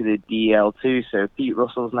into the DEL2. So Pete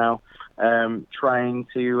Russell's now trying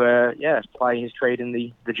to apply his trade in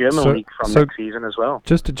the German league from next season as well.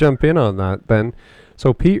 Just to jump in on that, then,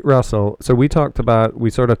 so Pete Russell. So we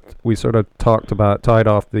sort of talked about tied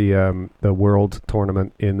off the World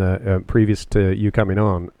Tournament in previous to you coming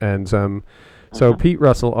on, and so Pete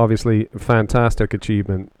Russell, obviously fantastic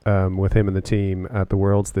achievement with him and the team at the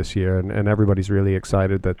Worlds this year, and everybody's really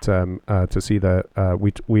excited that to see that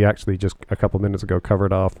we actually just a couple of minutes ago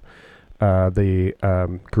covered off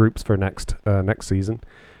the groups for next season,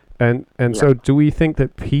 and so do we think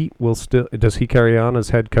that Pete will does he carry on as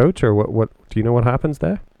head coach, or what do you know what happens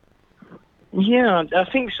there? Yeah, I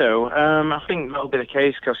think so. I think that'll be the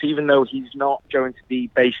case, because even though he's not going to be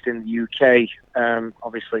based in the UK,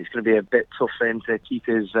 obviously it's going to be a bit tough for him to keep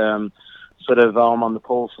his sort of arm on the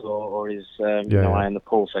pulse, or his eye on the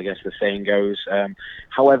pulse, I guess the saying goes.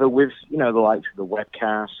 However, with the likes of the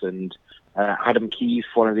webcasts and Adam Keefe,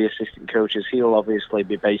 one of the assistant coaches, he'll obviously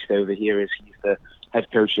be based over here as he's the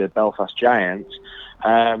head coach of Belfast Giants.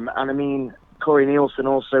 And I mean, Corey Nielsen,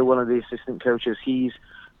 also one of the assistant coaches, he's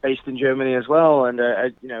based in Germany as well. And,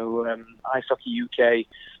 Ice Hockey UK,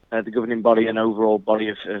 the governing body and overall body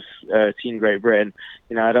of Team Great Britain,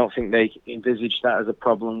 I don't think they envisage that as a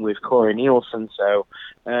problem with Corey Nielsen. So,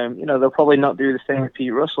 they'll probably not do the same with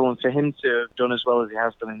Pete Russell. And for him to have done as well as he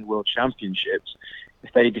has done in the World Championships,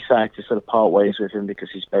 if they decide to sort of part ways with him because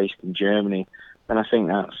he's based in Germany, then I think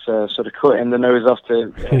that's sort of cutting the nose off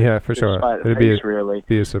to yeah, for sure. It'd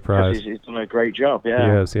be a surprise. He's done a great job.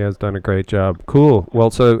 Yeah, he has done a great job. Cool. Well,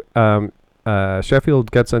 so Sheffield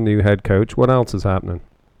gets a new head coach. What else is happening?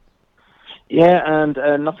 Yeah, and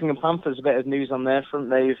Nottingham Panthers, a bit of news on their front.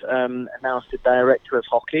 They've announced a director of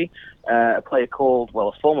hockey, a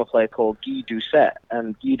former player called Guy Doucette,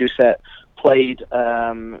 and Guy Doucette played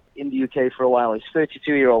in the UK for a while. He's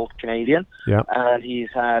 32-year-old Canadian, and he's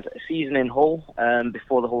had a season in Hull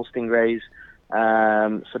before the Hull Stingrays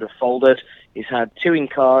sort of folded. He's had 2 in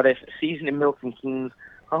Cardiff, a season in Milton Keynes,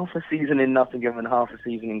 half a season in Nottingham, and half a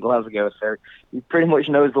season in Glasgow. So he pretty much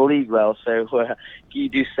knows the league well. So Guy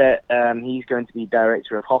Doucette, he's going to be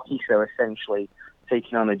director of hockey, so essentially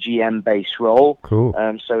taking on a GM-based role. Cool.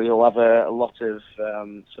 So he'll have a lot of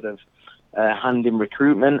hand in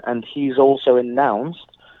recruitment, and he's also announced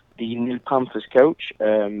the new Panthers coach,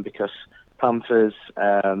 because Panthers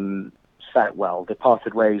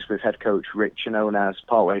departed ways with head coach Rick Chinonas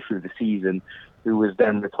partway through the season, who was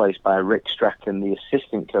then replaced by Rick Strachan, the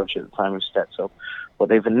assistant coach at the time, who stepped up. But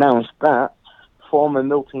they've announced that former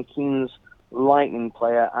Milton Keynes Lightning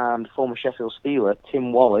player and former Sheffield Steeler,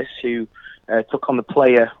 Tim Wallace, who took on the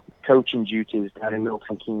player coaching duties down in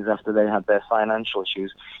Milton Keynes after they had their financial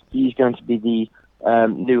issues. He's going to be the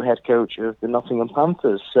new head coach of the Nottingham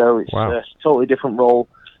Panthers. So it's a totally different role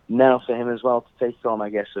now for him as well, to take on, I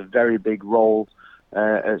guess, a very big role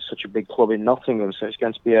at such a big club in Nottingham. So it's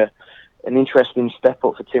going to be an interesting step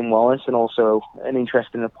up for Tim Wallace, and also an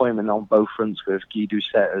interesting appointment on both fronts with Guy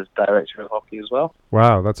Doucette as director of hockey as well.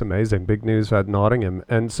 Wow, that's amazing. Big news at Nottingham.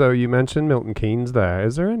 And so you mentioned Milton Keynes there.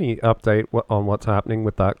 Is there any update on what's happening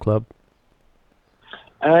with that club?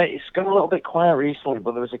 It's gone a little bit quiet recently,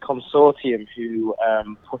 but there was a consortium who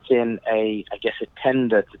put in a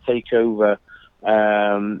tender to take over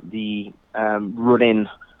the running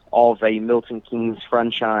of a Milton Keynes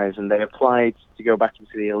franchise, and they applied to go back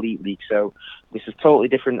into the Elite League. So this is totally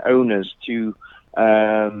different owners to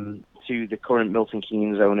the current Milton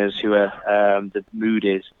Keynes owners, who are the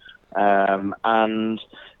Moody's, and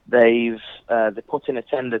they put in a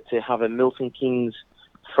tender to have a Milton Keynes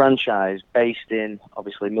franchise based in,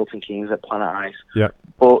 obviously, Milton Keynes at Planet Ice,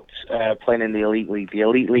 but playing in the Elite League. The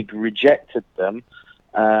Elite League rejected them,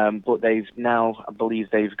 but they've now, I believe,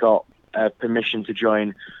 they've got permission to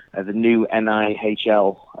join the new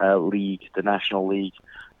NIHL league, the National League,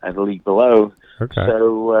 the league below. Okay.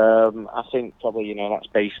 So I think probably, that's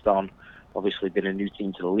based on, obviously, being a new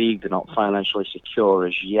team to the league. They're not financially secure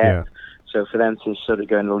as yet. Yeah. So for them to sort of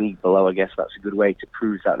go in the league below, I guess that's a good way to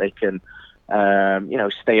prove that they can,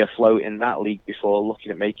 stay afloat in that league before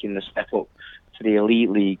looking at making the step up to the Elite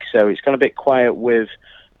League. So it's gone a bit quiet with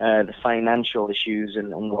the financial issues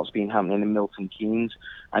and what's been happening in Milton Keynes.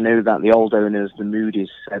 I know that the old owners, the Moody's,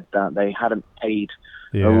 said that they hadn't paid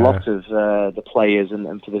a lot of the players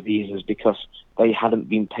and for the visas because they hadn't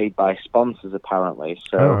been paid by sponsors, apparently.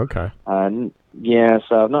 So, so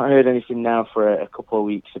I've not heard anything now for a couple of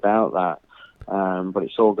weeks about that. But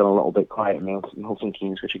it's all gone a little bit quiet in Milton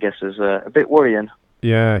Keynes, which I guess is a bit worrying.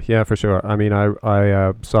 Yeah, for sure. I mean,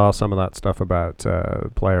 I saw some of that stuff about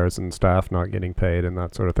players and staff not getting paid and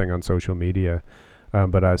that sort of thing on social media.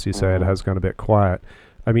 But as you say, it has gone a bit quiet.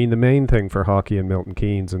 I mean, the main thing for hockey in Milton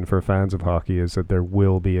Keynes and for fans of hockey is that there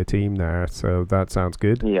will be a team there. So that sounds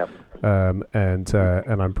good. Yeah. And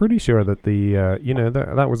I'm pretty sure that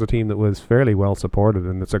that was a team that was fairly well supported,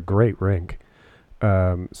 and it's a great rink.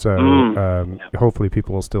 Hopefully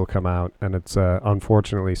people will still come out, and it's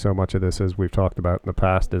unfortunately so much of this, as we've talked about in the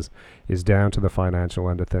past, is down to the financial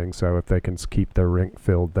end of things. So if they can keep their rink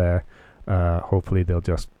filled there, hopefully they'll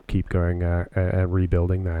just keep going and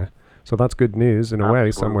rebuilding there. So that's good news in a way,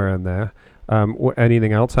 somewhere in there.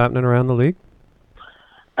 Anything else happening around the league?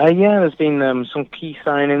 There's been some key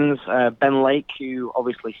signings. Ben Lake, who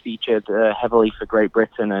obviously featured heavily for Great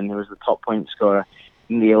Britain and who was the top point scorer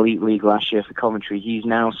in the Elite League last year for Coventry, he's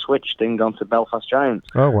now switched and gone to Belfast Giants.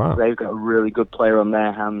 Oh, wow. So they've got a really good player on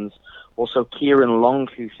their hands. Also, Kieran Long,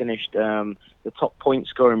 who finished the top point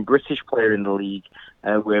scoring British player in the league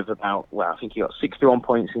with I think he got 61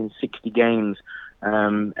 points in 60 games.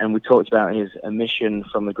 And we talked about his omission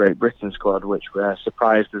from the Great Britain squad, which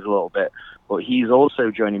surprised us a little bit. But he's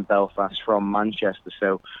also joining Belfast from Manchester,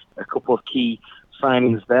 so a couple of key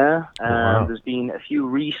signings there. Wow. There's been a few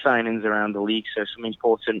re-signings around the league, so some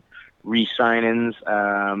important re-signings.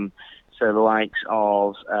 So the likes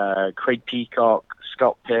of Craig Peacock,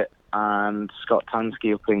 Scott Pitt, and Scott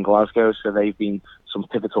Tansky up in Glasgow, so they've been some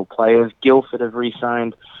pivotal players. Guildford have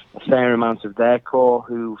re-signed a fair amount of their core,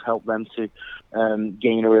 who've helped them to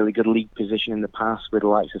gain a really good league position in the past, with the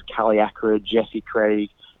likes of Callie Ackroyd, Jesse Craig,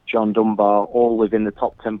 John Dunbar, all within the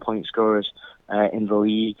top 10 point scorers in the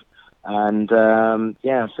league. And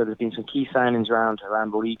so there's been some key signings around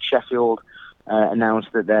the league. Sheffield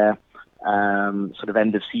announced that their sort of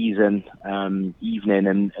end of season evening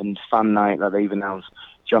and fan night, that they've announced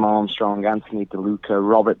John Armstrong, Anthony DeLuca,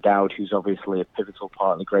 Robert Dowd, who's obviously a pivotal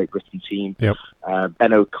part of the Great Britain team,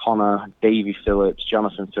 Ben O'Connor, Davy Phillips,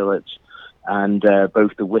 Jonathan Phillips, and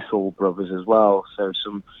both the Whistle brothers as well. So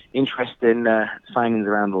some interesting signings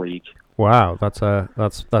around the league. Wow, that's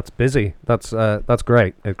busy. That's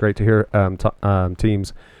great. It's great to hear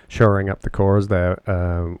teams shoring up the cores there.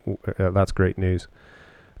 That's great news.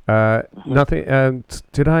 Nothing.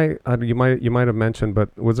 Did I? You might have mentioned, but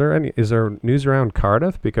is there news around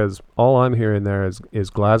Cardiff? Because all I'm hearing there is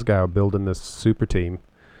Glasgow building this super team,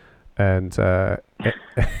 and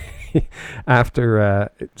after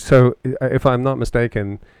so if I'm not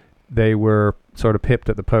mistaken, they were sort of pipped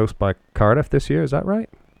at the post by Cardiff this year. Is that right?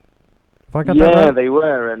 Have I got that right? Yeah, they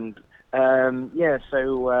were, and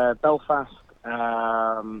so Belfast.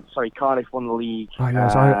 Cardiff won the league. Oh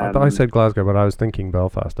yes, I thought I said Glasgow, but I was thinking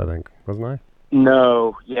Belfast, I think, wasn't I?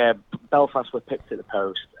 No, yeah, Belfast were picked at the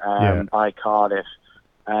post Yeah. by Cardiff,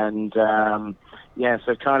 and yeah,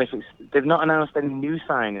 so Cardiff, they've not announced any new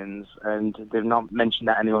signings, and they've not mentioned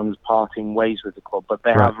that anyone's parting ways with the club, but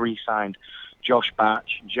they Right. have re-signed Josh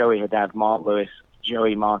Batch, Joey Haddad, Mark Lewis,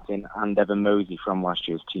 Joey Martin, and Evan Mosey from last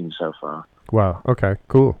year's team so far. Wow. Okay.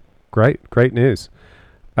 Cool. Great news.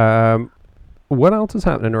 What else is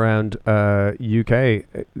happening around UK?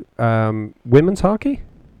 Women's hockey?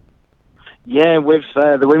 Yeah, with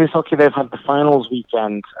the women's hockey, they've had the finals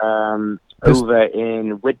weekend over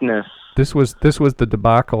in Widnes. This was the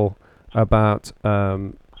debacle about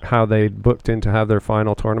how they booked in to have their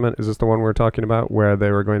final tournament. Is this the one we're talking about, where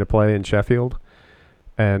they were going to play in Sheffield?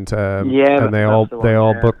 And Yeah, and they that's all the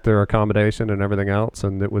one, yeah. booked their accommodation and everything else,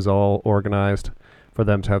 and it was all organized for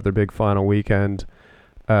them to have their big final weekend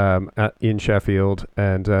in Sheffield,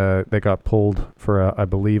 and they got pulled for I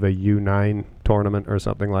believe a U9 tournament or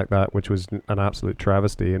something like that, which was an absolute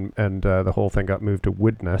travesty, and the whole thing got moved to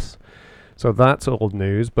Widnes. So that's old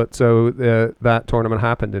news. But so that tournament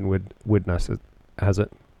happened in Widnes, has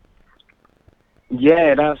it?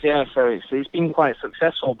 Yeah, So it's been quite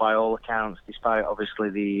successful by all accounts, despite obviously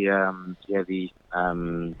the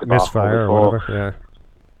Misfire or whatever.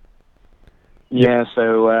 Yeah.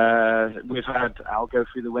 So I'll go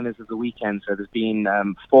through the winners of the weekend. So there's been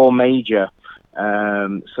 4 major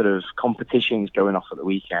sort of competitions going off at the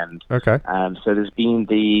weekend. Okay. So there's been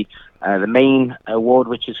the main award,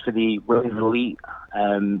 which is for the Women's Elite,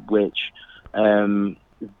 which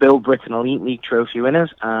Bill Britain Elite League trophy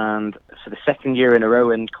winners, and for the second year in a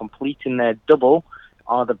row and completing their double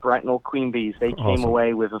are the Bracknell Queen Bees. They came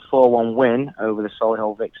away with a 4-1 win over the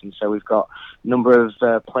Solihull Vixens. So we've got a number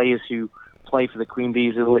of players who play for the Queen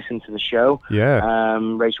Bees who listen to the show. Yeah.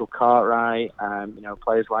 Rachel Cartwright,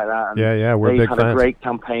 players like that. And yeah, we're they've big had fans. a great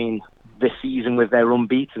campaign this season with their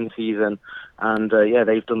unbeaten season, and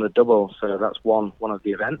they've done the double. So that's one of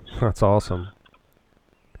the events. That's awesome.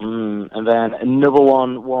 And then another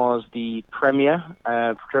one was the Premier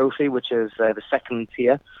Trophy, which is the second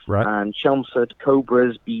tier. Right. And Chelmsford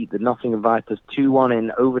Cobras beat the Nottingham Vipers 2-1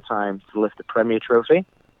 in overtime to lift the Premier Trophy.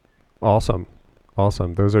 Awesome.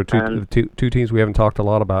 Those are two teams we haven't talked a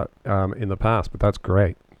lot about in the past, but that's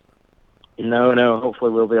great. No. Hopefully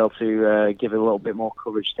we'll be able to give a little bit more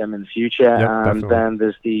coverage to them in the future. Yep, And definitely. then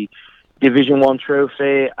there's the Division 1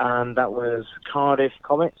 trophy, and that was Cardiff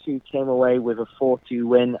Comets, who came away with a 4-2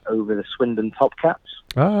 win over the Swindon Top Cats.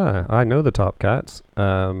 Ah, I know the Top Cats,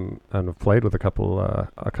 and I've played with a couple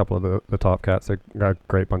of the Top Cats. They're a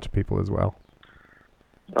great bunch of people as well.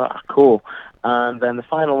 Ah, cool. And then the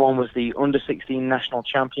final one was the Under-16 National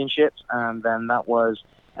Championships, and then that was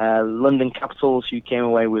London Capitals, who came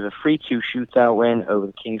away with a 3-2 shootout win over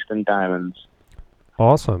the Kingston Diamonds.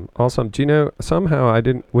 Awesome. Do you know, somehow I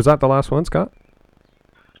didn't... Was that the last one, Scott?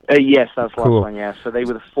 Yes, that's the Cool. last one, yeah. So they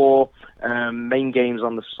were the 4 main games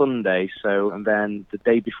on the Sunday, and then the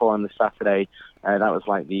day before on the Saturday, that was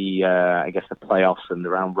like the playoffs and the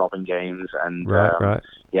round-robin games, and Right.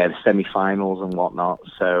 the semi-finals and whatnot.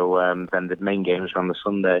 So then the main games were on the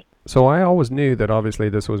Sunday. So I always knew that obviously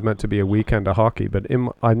this was meant to be a weekend of hockey, but it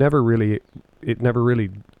never really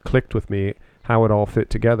clicked with me how it all fit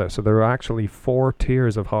together. So there are actually 4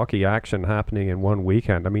 tiers of hockey action happening in one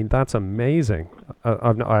weekend. I mean, that's amazing.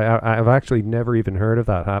 I've actually never even heard of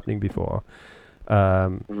that happening before.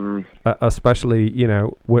 Especially,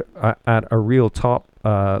 at a real top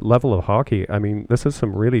level of hockey. I mean, this is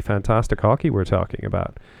some really fantastic hockey we're talking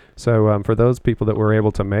about. So for those people that were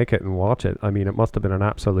able to make it and watch it, I mean, it must have been an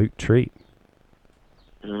absolute treat.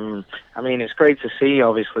 I mean, it's great to see,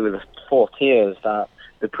 obviously, with the 4 tiers, that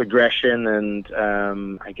the progression and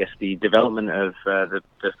I guess the development of the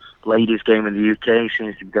ladies' game in the UK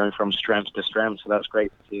seems to be going from strength to strength. So that's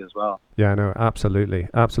great to see as well. Yeah, no,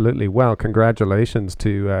 absolutely. Well, congratulations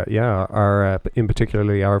to our in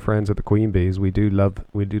particularly our friends at the Queen Bees. We do love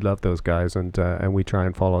those guys, and we try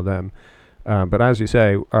and follow them. But as you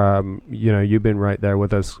say, you've been right there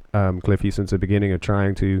with us, Cliffy, since the beginning of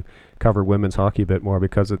trying to cover women's hockey a bit more,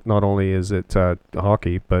 because it not only is it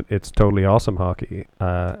hockey, but it's totally awesome hockey,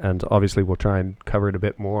 and obviously we'll try and cover it a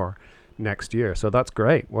bit more next year. So that's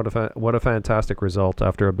great. What a fantastic result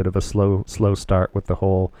after a bit of a slow start with the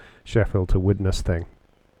whole Sheffield to Widnes thing.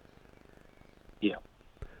 Yeah.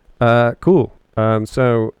 Cool.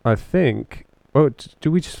 So I think.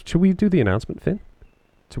 Should we do the announcement, Finn?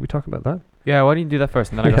 Should we talk about that? Yeah, why don't you do that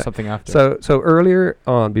first, and then I got something after. So earlier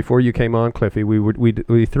on, before you came on, Cliffy,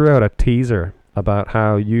 we threw out a teaser about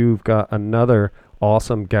how you've got another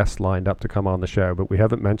awesome guest lined up to come on the show, but we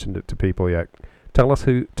haven't mentioned it to people yet. Tell us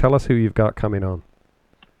who you've got coming on.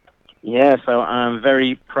 Yeah, so I'm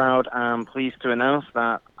very proud and pleased to announce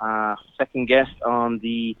that our second guest on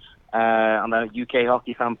the UK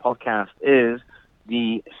Hockey Fan podcast is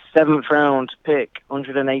the 7th round pick,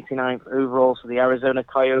 189th overall for the Arizona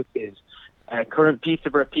Coyotes, current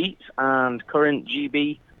Peterborough Pete and current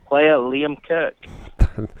GB player Liam Kirk.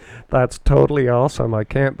 That's totally awesome. I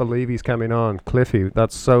can't believe he's coming on. Cliffy,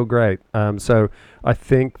 that's so great. So I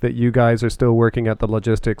think that you guys are still working at the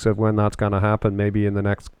logistics of when that's going to happen, maybe in the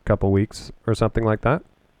next couple weeks or something like that.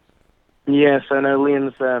 Yes, I know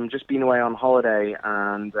Liam's just been away on holiday,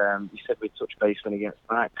 and he said we'd touch base when he gets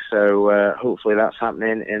back. So hopefully that's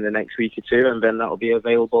happening in the next week or two, and then that'll be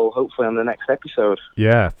available hopefully on the next episode.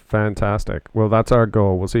 Yeah, fantastic. Well, that's our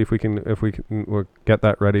goal. We'll see if we can we'll get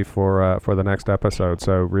that ready for the next episode.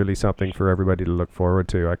 So really something for everybody to look forward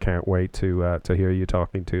to. I can't wait to hear you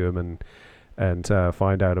talking to him and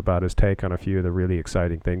find out about his take on a few of the really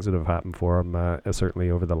exciting things that have happened for him,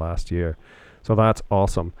 certainly over the last year. So that's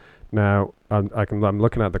awesome. Now, I'm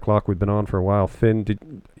looking at the clock. We've been on for a while.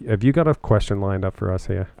 Finn, have you got a question lined up for us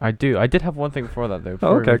here? I do. I did have one thing before that, though.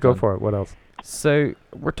 Oh, okay, go for it. What else? So,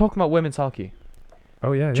 we're talking about women's hockey.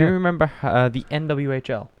 Oh, yeah, Do you remember the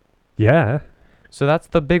NWHL? Yeah. So, that's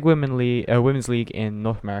the big women's league in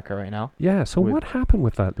North America right now. Yeah, so what happened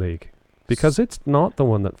with that league? Because it's not the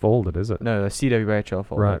one that folded, is it? No, the CWHL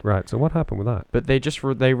folded. Right. So what happened with that? But they just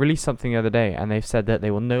they released something the other day, and they've said that they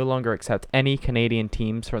will no longer accept any Canadian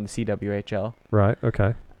teams from the CWHL. Right.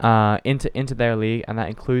 Okay. Into their league, and that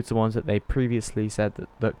includes the ones that they previously said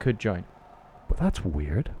that could join. But that's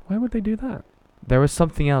weird. Why would they do that? There was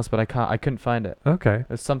something else, but I couldn't find it. Okay.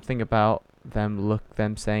 There's something about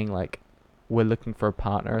them saying like, we're looking for a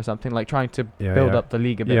partner or something, like trying to build up the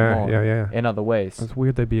league a bit more in other ways. It's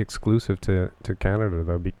weird they'd be exclusive to Canada,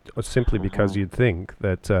 though, simply because you'd think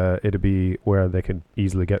that it'd be where they could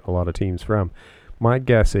easily get a lot of teams from. My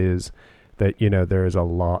guess is that, there is a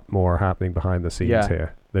lot more happening behind the scenes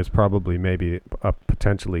here. There's probably maybe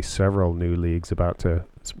potentially several new leagues about to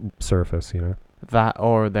surface, That,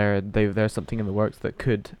 or there's something in the works that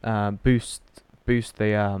could boost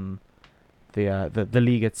the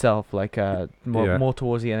league itself, like more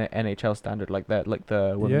towards the NHL standard, like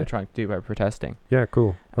the women are trying to do by protesting. Yeah,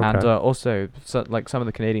 cool. Okay. And also, like some of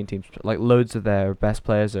the Canadian teams, like loads of their best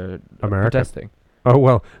players are protesting. Oh,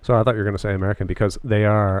 well, so I thought you were going to say American, because they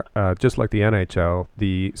are, just like the NHL,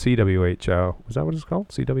 the CWHL, was that what it's called?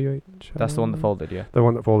 CWHL? That's the one that folded, yeah. The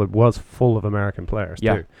one that folded was full of American players,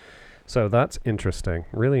 too. So that's interesting,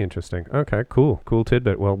 really interesting. Okay, cool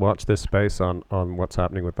tidbit. Well, watch this space on what's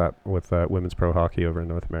happening with women's pro hockey over in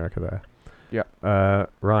North America there. Yeah.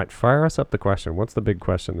 Right, fire us up the question. What's the big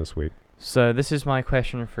question this week? So this is my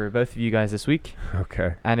question for both of you guys this week.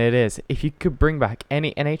 Okay. And it is, if you could bring back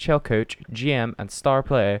any NHL coach, GM, and star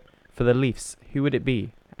player for the Leafs, who would it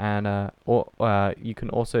be? And or you can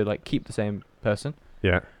also like keep the same person.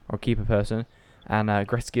 Yeah. Or keep a person. And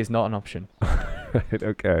Gretzky is not an option. Right,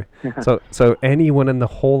 okay. So anyone in the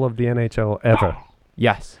whole of the NHL ever?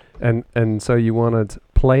 Yes. And so you wanted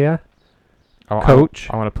player, coach?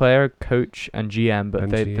 I want a player, coach, and GM,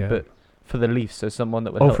 but for the Leafs, so someone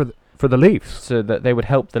that would help. For the Leafs? So that they would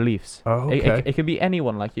help the Leafs. Oh, okay. It could be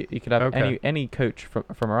anyone, like you could have any coach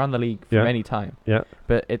from around the league from any time. Yeah.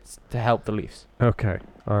 But it's to help the Leafs. Okay.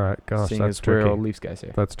 All right. Gosh, seeing that's as tricky. we're all Leafs guys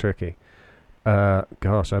here. That's tricky.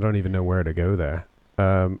 Gosh, I don't even know where to go there.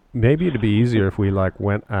 Maybe it'd be easier if we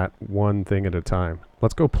went at one thing at a time.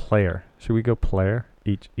 Let's go player. Should we go player?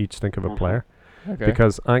 Each think of a player. Okay.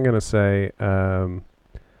 Because I'm gonna say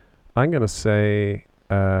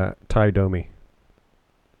Ty Domi.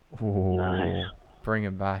 Ooh, nice. Bring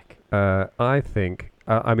him back. I think.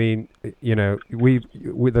 I mean, we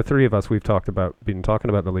the three of us, been talking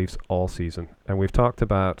about the Leafs all season, and we've talked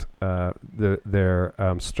about their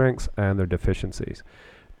strengths and their deficiencies.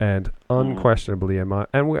 And unquestionably,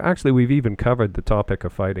 we've even covered the topic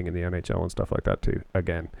of fighting in the NHL and stuff like that too,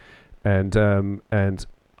 again. And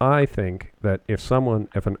I think that if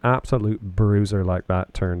an absolute bruiser like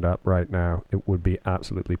that turned up right now, it would be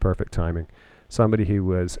absolutely perfect timing. Somebody who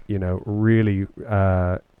was, really,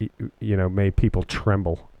 made people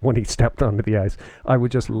tremble when he stepped onto the ice. I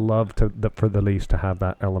would just love for the Leafs to have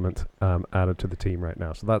that element added to the team right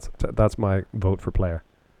now. So that's my vote for player.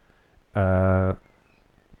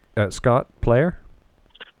 Scott, player?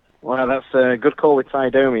 Well, that's a good call with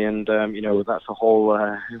Ty Domi, and that's a whole.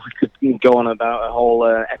 We could go on about a whole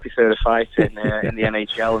episode of fighting in the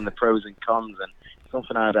NHL and the pros and cons, and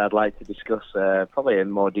something I'd like to discuss probably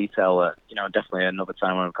in more detail. Definitely another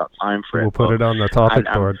time when I've got time for it. We'll put it on the topic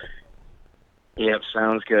board. Yep,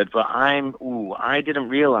 sounds good. But I didn't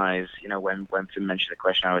realize, when Finn mentioned the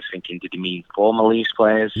question, I was thinking, did he mean former Leafs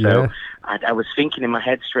players? So Yeah. I was thinking in my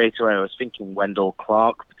head straight away, I was thinking Wendell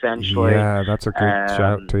Clark potentially. Yeah, that's a good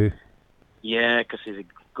shout too. Yeah, because he's a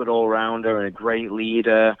good all-rounder and a great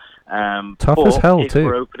leader. Tough but as hell if too.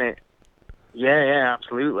 we're opening yeah,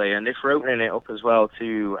 absolutely. And if we're opening it up as well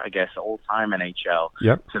to, I guess, all-time NHL,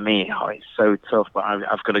 Yep. to me, it's so tough. But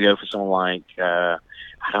I've got to go for someone like, I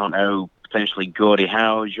don't know, potentially Gordie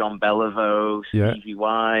Howe, Jean Beliveau, Yeah. Stevie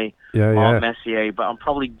Y, Yeah, Mark yeah. Messier. But I'll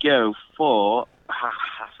probably go for,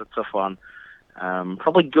 that's a tough one,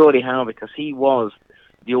 probably Gordie Howe, because he was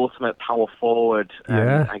the ultimate power forward.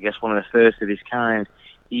 Yeah. I guess one of the first of his kind.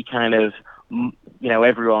 He kind of,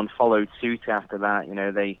 everyone followed suit after that.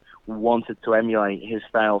 They wanted to emulate his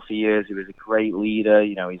style for years. He was a great leader.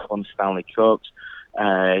 He's won Stanley Cups.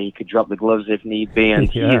 He could drop the gloves if need be,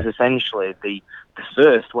 and Yeah. he is essentially the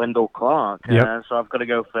first Wendell Clark. Yep. So I've got to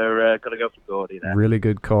go for Gordie there. Really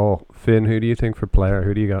good call. Finn, who do you think for player?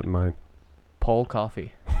 Who do you got in mind? Paul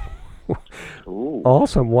Coffey. Ooh.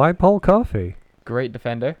 Awesome. Why Paul Coffey? Great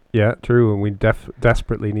defender. Yeah, true. And we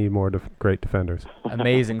desperately need more great defenders.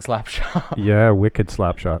 Amazing slap shot. Yeah, wicked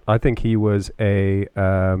slap shot. I think he was a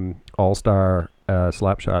all-star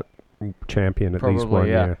slap shot champion at least Probably, one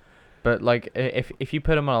yeah. year. But like, if you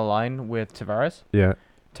put him on a line with Tavares, Yeah,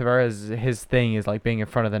 his thing is like being in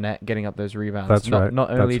front of the net, getting up those rebounds. That's right, Not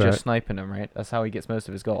only that's just sniping them, right? That's how he gets most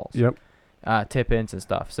of his goals. yep, Tip-ins and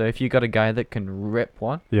stuff. So if you got a guy that can rip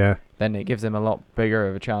one, yeah. then it gives him a lot bigger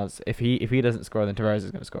of a chance. If he doesn't score, then Tavares is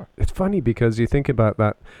going to score. It's funny because you think about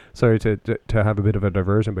that. Sorry to have a bit of a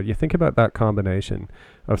diversion, but you think about that combination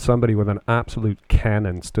of somebody with an absolute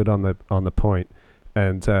cannon stood on the point,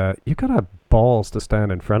 and you got to have balls to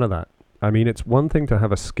stand in front of that. I mean, it's one thing to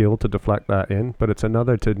have a skill to deflect that in, but it's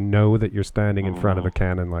another to know that you're standing in front of a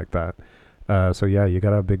cannon like that. So yeah, you got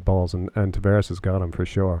to have big balls, and Tavares has got them for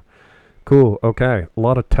sure. Cool. Okay, a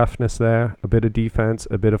lot of toughness there, a bit of defense,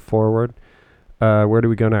 a bit of forward. Where do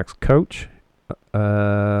we go next? Coach.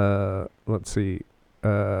 Let's see.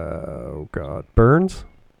 Oh God, Burns.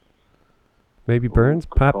 Maybe Burns.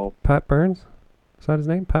 Pat Burns. Is that his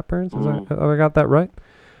name? Pat Burns. I got that right?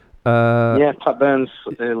 Yeah, Pat Burns,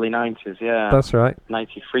 early 90s, yeah. That's right.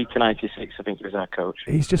 93 to 96, I think he was our coach.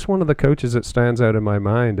 He's just one of the coaches that stands out in my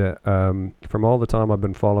mind from all the time I've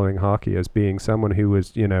been following hockey as being someone who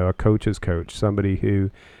was, a coach's coach, somebody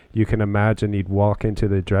who you can imagine he'd walk into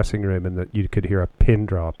the dressing room and that you could hear a pin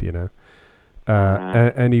drop,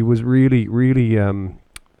 and he was really, really,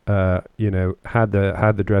 had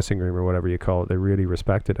the dressing room or whatever you call it. They really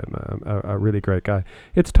respected him. A really great guy.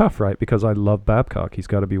 It's tough, right? Because I love Babcock. He's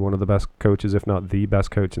got to be one of the best coaches, if not the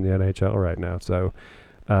best coach in the NHL right now. So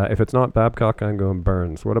if it's not Babcock, I'm going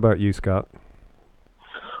Burns. What about you, Scott?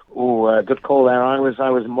 Oh, good call there. I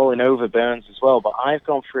was mulling over Burns as well, but I've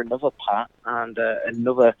gone for another Pat and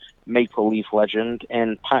another Maple Leaf legend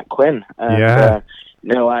in Pat Quinn. And, Yeah.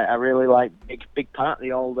 I really like Big Pat,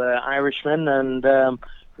 the old Irishman, and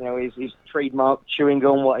his trademark chewing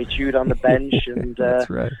gum, what he chewed on the bench, and That's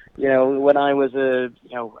right. when I was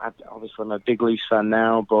obviously I'm a big Leafs fan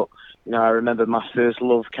now, but I remember my first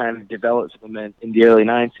love kind of developed in the early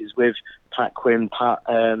 90s with Pat Quinn,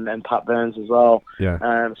 and Pat Burns as well.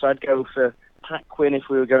 Yeah. So I'd go for Pat Quinn if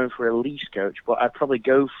we were going for a Leafs coach, but I'd probably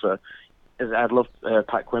go for, I'd love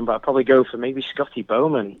Pat Quinn, but I'd probably go for maybe Scotty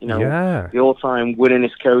Bowman, the all-time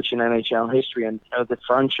winningest coach in NHL history, and the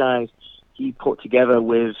franchise he put together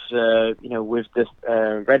with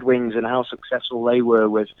the Red Wings and how successful they were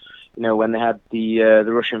with, when they had the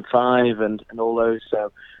Russian Five and all those.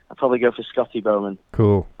 So I'd probably go for Scotty Bowman.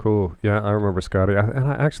 Cool. Yeah, I remember Scotty.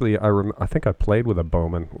 I think I played with a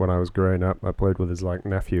Bowman when I was growing up. I played with his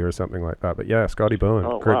nephew or something like that. But yeah, Scotty Bowman.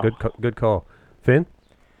 Oh, Great, wow. good call. Finn?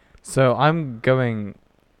 So I'm going.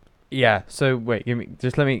 Yeah. So wait, hear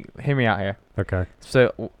me out here. Okay.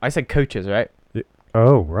 So I said coaches, right?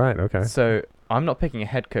 Oh, right. Okay. So I'm not picking a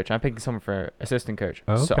head coach. I'm picking someone for assistant coach.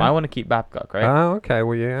 Oh, So okay. I want to keep Babcock, right? Oh, okay.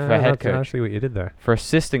 Well, yeah. For head That's coach. actually what you did there. For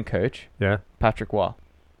assistant coach, Yeah. Patrick Waugh.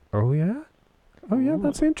 Oh, yeah. Oh, yeah.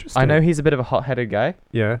 That's interesting. I know he's a bit of a hot-headed guy,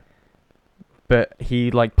 Yeah. but he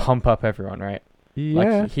pump up everyone, right?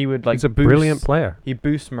 Yeah. He would He's a brilliant player. He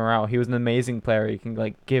boosts morale. He was an amazing player. He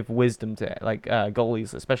can give wisdom to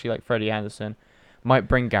goalies, especially like Freddie Anderson. Might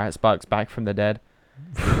bring Garrett Sparks back from the dead.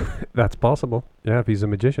 That's possible. Yeah, if he's a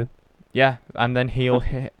magician. Yeah, and then he'll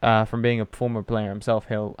from being a former player himself,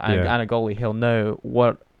 and a goalie, he'll know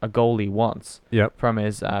what a goalie wants. Yep. From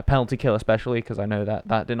his penalty kill, especially because I know that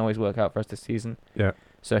didn't always work out for us this season. Yeah.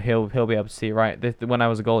 So he'll be able to see, right, when I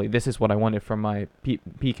was a goalie, this is what I wanted from my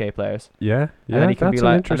PK players. Yeah, yeah, And then he can that's be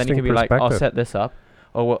an like, interesting perspective. I'll set this up,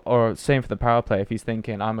 or same for the power play. If he's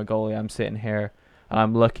thinking, I'm a goalie, I'm sitting here, and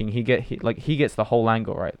I'm looking, he gets the whole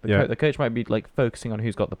angle, right? The coach might be like focusing on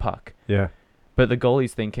who's got the puck. Yeah. But the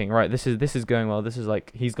goalie's thinking, right, this is going well. This is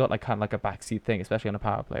like, he's got like kind of like a backseat thing, especially on a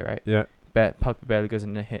power play, right? Yeah. Puck barely goes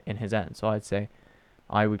in his end. So I'd say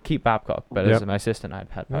I would keep Babcock, but as an assistant, I'd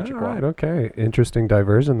had Patrick Roy. Right, okay. Interesting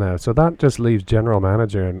diversion there. So that just leaves general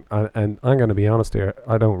manager, and I'm going to be honest here,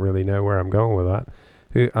 I don't really know where I'm going with that.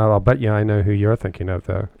 I'll bet you I know who you're thinking of,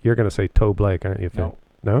 though. You're going to say Toe Blake, aren't you, Phil?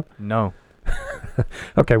 No? No.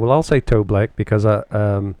 Okay, well, I'll say Toe Blake because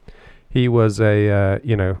he was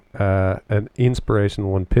an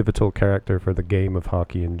inspirational and pivotal character for the game of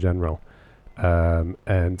hockey in general. And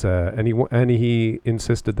he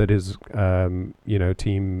insisted that his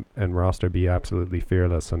team and roster be absolutely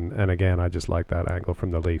fearless, and again, I just like that angle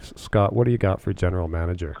from the Leafs. Scott, what do you got for general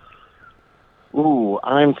manager? Ooh,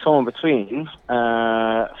 I'm torn between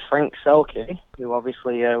Frank Selke, who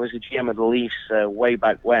obviously was a GM of the Leafs way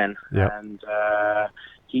back when, and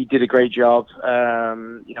he did a great job.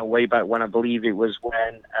 Way back when, I believe it was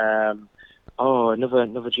when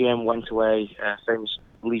another GM went away, famous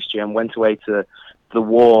Leafs GM went away to the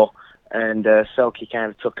war, and Selke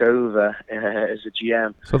kind of took over as a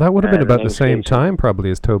GM. So that would have been about the same time,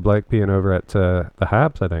 probably, as Toe Blake being over at the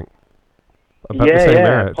Habs, I think. About the same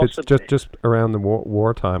era. If it's just around the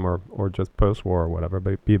wartime or just post-war or whatever,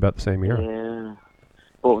 but it'd be about the same era. Yeah.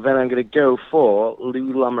 But then I'm going to go for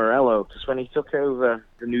Lou Lamoriello, because when he took over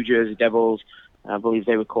the New Jersey Devils, I believe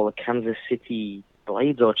they were called the Kansas City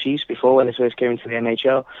Blades or Chiefs before, when they first came into the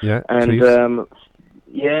NHL. Yeah, and Chiefs.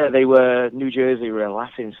 they were, New Jersey were a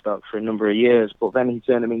laughing stock for a number of years, but then he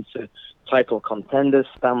turned them into title contenders,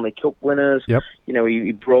 Stanley Cup winners. Yep.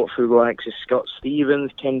 He brought through the likes of Scott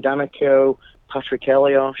Stevens, Ken Danico, Patrick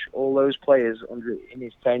Elias, all those players in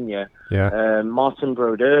his tenure. Yeah. Martin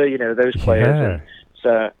Brodeur, those players. Yeah. And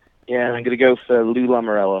so, I'm going to go for Lou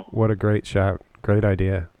Lamoriello. What a great shout. Great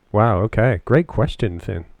idea. Wow, okay. Great question,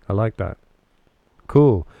 Finn. I like that.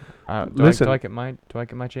 Cool. Listen, do I get my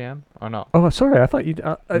GM or not? Oh, sorry. I thought you.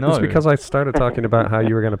 No. It's because I started talking about how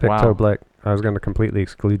you were going to pick Toe Blake. I was going to completely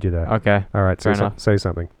exclude you there. Okay. All right. Say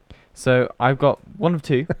something. So I've got one of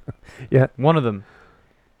two. Yeah. One of them,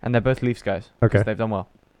 and they're both Leafs guys. Okay. They've done well.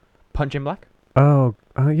 Punch in Black. Oh,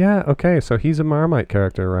 yeah. Okay. So he's a Marmite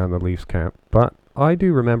character around the Leafs camp, but I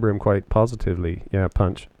do remember him quite positively. Yeah,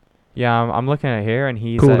 Punch. Yeah, I'm looking at it here, and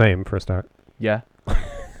he's cool name for a start. Yeah.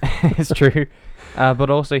 It's true. But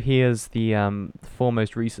also he is the four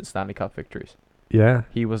most recent Stanley Cup victories. Yeah.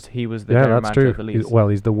 He was the general manager of the Leafs.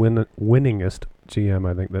 He's the winningest GM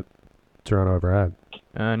I think that Toronto ever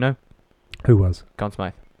had. No. Who was? Conn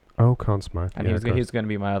Smythe. Oh, Conn Smythe. And he's going to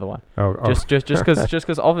be my other one. Oh. Just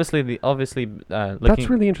because obviously that's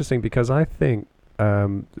really interesting, because I think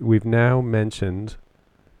we've now mentioned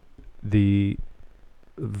the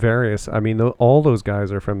various. I mean, all those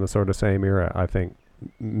guys are from the sort of same era. I think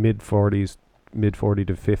mid 40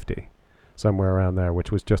 to 50, somewhere around there,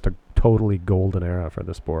 which was just a totally golden era for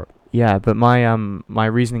the sport. Yeah, but my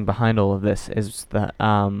reasoning behind all of this is that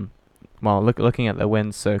looking at the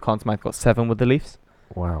wins, so Conn Smythe got 7 with the Leafs.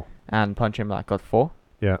 Wow. And Punch in Black got 4.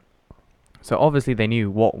 Yeah. So obviously they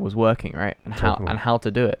knew what was working, right, and how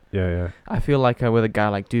to do it. Yeah. I feel like with a guy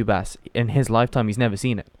like Dubas, in his lifetime, he's never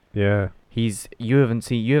seen it. Yeah. You haven't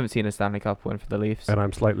seen a Stanley Cup win for the Leafs. And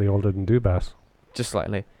I'm slightly older than Dubas. Just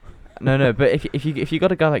slightly. No, but if you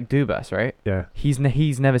got a guy like Dubas, right? Yeah. He's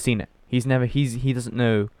never seen it. He doesn't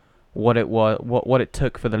know what it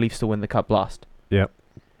took for the Leafs to win the cup last. Yep.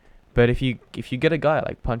 But if you get a guy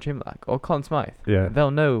like Punch in Black or Conn Smythe,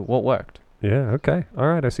 they'll know what worked. Yeah. Okay. All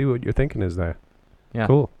right. I see what you're thinking is there. Yeah.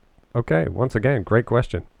 Cool. Okay. Once again, great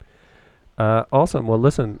question. Awesome. Well,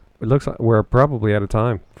 listen. It looks like we're probably out of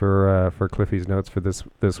time for Cliffy's notes for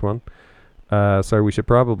this one. So we should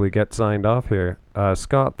probably get signed off here.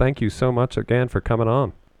 Scott, thank you so much again for coming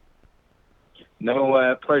on.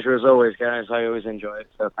 No, pleasure as always, guys. I always enjoy it,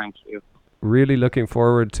 so thank you. Really looking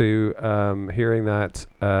forward to hearing that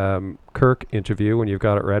Kirk interview when you've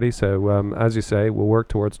got it ready. So as you say, we'll work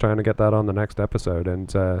towards trying to get that on the next episode,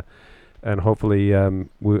 and hopefully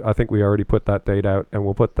I think we already put that date out, and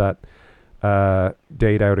we'll put that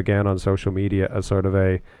date out again on social media as sort of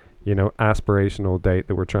a aspirational date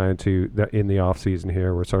that we're trying to, that in the off season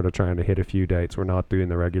here, we're sort of trying to hit a few dates. We're not doing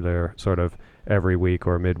the regular sort of every week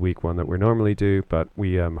or midweek one that we normally do, but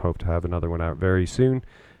we hope to have another one out very soon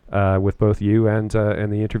with both you and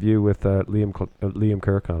the interview with Liam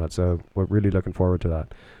Kirk on it. So we're really looking forward to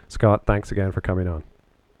that. Scott, thanks again for coming on.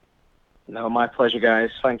 No, my pleasure, guys.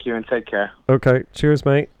 Thank you and take care. Okay, cheers,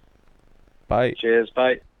 mate. Bye. Cheers.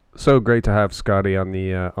 Bye. So great to have Scotty on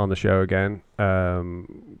the show again.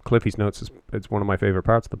 Cliffy's Notes it's one of my favorite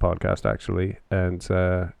parts of the podcast, actually, and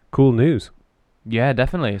cool news. Yeah,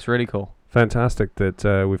 definitely. It's really cool. Fantastic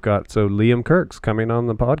that we've got Liam Kirk's coming on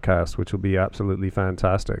the podcast, which will be absolutely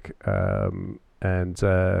fantastic. And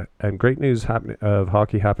great news of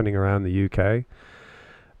hockey happening around the UK.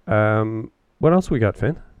 What else we got,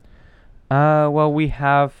 Finn? Well,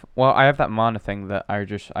 I have that mana thing that I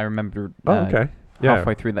remember. Okay. Yeah.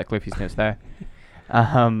 Halfway through that Cliffy's Notes there.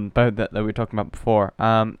 But that we were talking about before.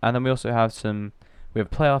 And then we also have we have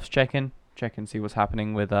playoffs check in, see what's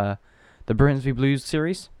happening with the Bruins v Blues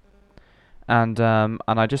series. And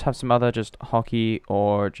I just have some other just hockey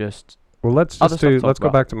or just. Well, let's go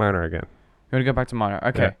back to Marner again. You want to go back to Marner?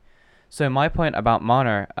 Okay. Yeah. So my point about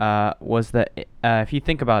Marner was that if you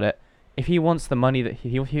think about it, if he wants the money that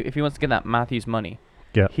if he wants to get that Matthews money,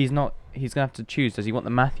 yeah, he's gonna have to choose. Does he want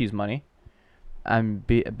the Matthews money, and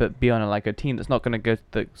be on a team that's not gonna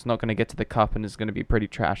get to the cup and is gonna be pretty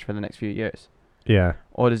trash for the next few years? Yeah.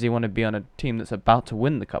 Or does he want to be on a team that's about to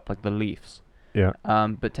win the cup, like the Leafs? Yeah.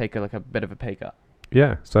 But take a bit of a pay cut.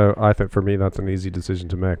 Yeah. So I think for me that's an easy decision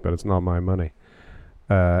to make, but it's not my money.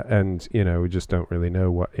 And we just don't really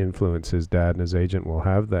know what influence his dad and his agent will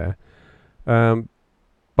have there.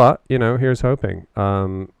 But here's hoping.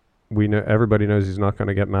 We know everybody knows he's not going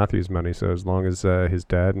to get Matthews money. So as long as his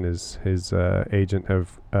dad and his agent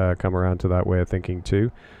have come around to that way of thinking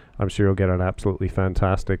too, I'm sure he'll get an absolutely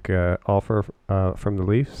fantastic offer from the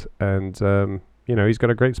Leafs. And he's got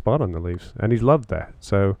a great spot on the Leafs, and he's loved there.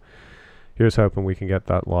 So here's hoping we can get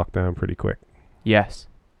that locked down pretty quick. Yes.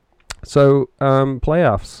 So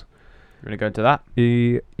playoffs. You're gonna go into that?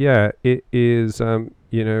 Yeah, it is. So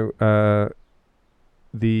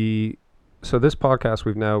this podcast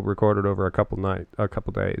we've now recorded over a couple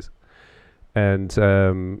days,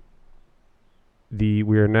 and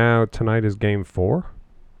we are now, tonight is game 4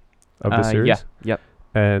 of the series. Yeah. Yep.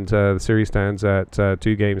 And the series stands at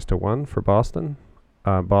 2-1 for Boston.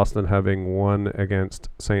 Boston having won against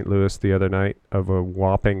St. Louis the other night of a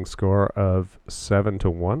whopping score of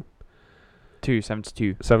 7-1.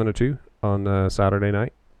 7-2 on Saturday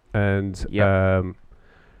night, and a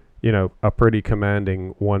pretty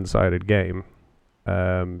commanding one-sided game.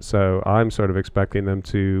 So I'm sort of expecting them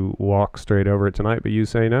to walk straight over it tonight, but you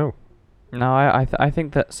say no. No, I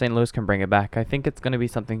think that St. Louis can bring it back. I think it's going to be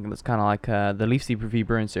something that's kind of like the Leafs v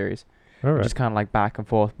Bruins series, all right, just kind of like back and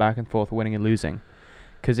forth, winning and losing.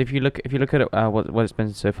 Because if you look at it, what it's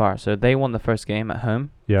been so far, so they won the first game at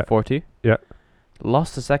home, 4-2. Yeah.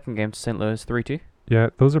 Lost the second game to St. Louis 3-2.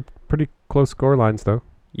 Yeah, those are pretty close score lines, though.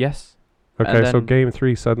 Yes. Okay, so game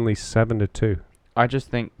 3 suddenly 7-2. I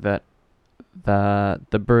just think that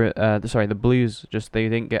the Blues they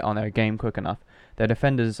didn't get on their game quick enough. Their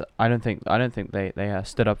defenders, I don't think they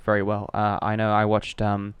stood up very well. I know I watched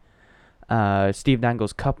Steve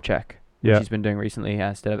Dangle's cup check, which he's been doing recently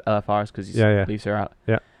instead of LFRs because his Leafs are out.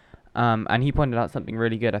 Yeah. And he pointed out something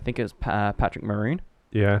really good. I think it was Patrick Maroon.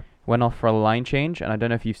 Yeah. Went off for a line change, and I don't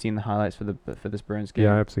know if you've seen the highlights for this Bruins game.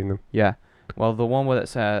 Yeah, I've seen them. Yeah. Well, the one where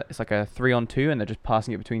it's like a 3-on-2, and they're just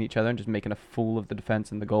passing it between each other and just making a fool of the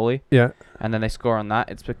defense and the goalie. Yeah. And then they score on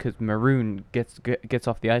that. It's because Maroon gets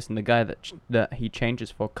off the ice, and the guy that he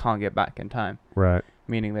changes for can't get back in time. Right.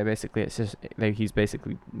 Meaning he's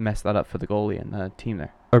basically messed that up for the goalie and the team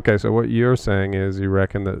there. Okay, so what you're saying is you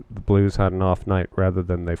reckon that the Blues had an off night rather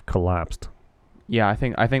than they've collapsed. Yeah, I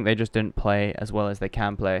think they just didn't play as well as they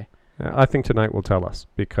can play. I think tonight will tell us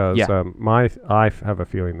because I have a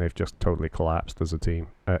feeling they've just totally collapsed as a team.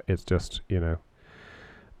 It's just they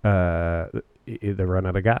run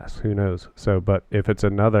out of gas. Who knows? So, but if it's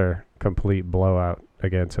another complete blowout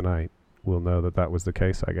again tonight, we'll know that was the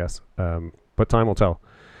case, I guess. But time will tell.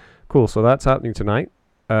 Cool. So that's happening tonight.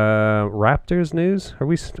 Raptors news.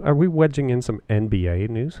 Are we wedging in some NBA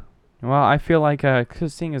news? Well, I feel like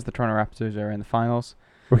because seeing as the Toronto Raptors are in the finals,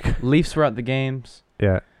 Leafs were at the games.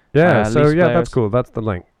 Yeah. Leafs So players. that's cool. That's the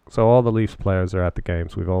link. So all the Leafs players are at the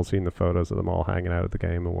games. We've all seen the photos of them all hanging out at the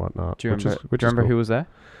game and whatnot. Do you remember who was there?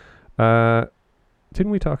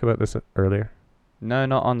 Didn't we talk about this earlier? No,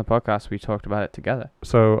 not on the podcast. We talked about it together.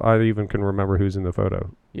 So I even can remember who's in the photo.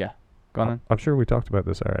 Yeah. Go on then. I'm sure we talked about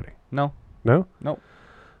this already. No. No? Nope.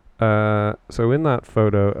 So in that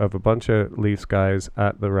photo of a bunch of Leafs guys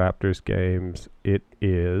at the Raptors games, it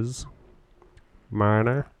is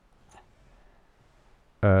Marner,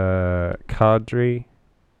 Kadri,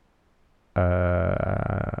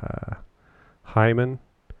 Hyman,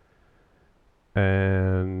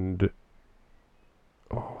 and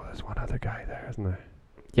there's one other guy there, isn't there?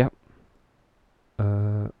 Yep.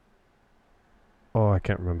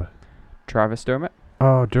 can't remember. Travis Dermott.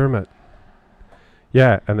 Oh, Dermot.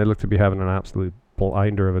 Yeah, and they look to be having an absolute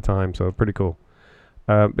blinder of a time, so pretty cool.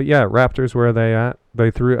 But yeah, Raptors, where are they at?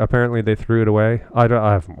 Apparently they threw it away. I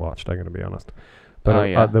haven't watched, I'm going to be honest.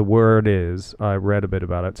 But the word is, I read a bit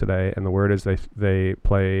about it today, and the word is they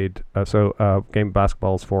played, game of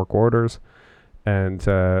basketball is 4 quarters, and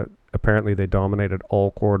apparently they dominated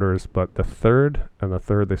all quarters but the third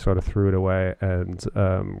they sort of threw it away and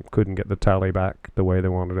couldn't get the tally back the way they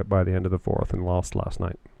wanted it by the end of the fourth and lost last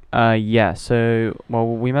night. Yeah. So,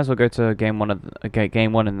 we might as well go to game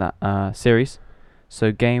one in that series.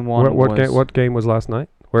 So game one what game was last night?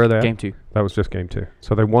 Where are they at? Game 2. That was just game 2.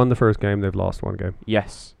 So they won the first game, they've lost one game.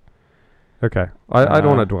 Yes. Okay. I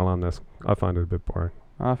don't want to dwell on this. I find it a bit boring.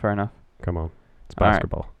 Oh, fair enough. Come on. It's All right.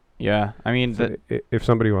 basketball. Yeah, I mean, So if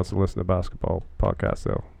somebody wants to listen to basketball podcasts,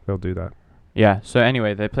 they'll do that. yeah. So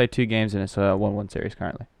anyway, they played 2 games and it's a 1-1 series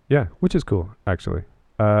currently. Yeah, which is cool, actually.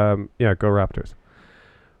 Yeah, go Raptors.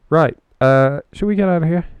 Right. Should we get out of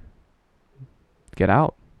here? Get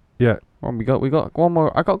out. Yeah. Well, we got one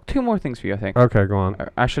more. I got 2 more things for you, I think. Okay, go on.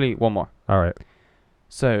 Actually, one more. All right.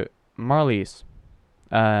 So Marlies,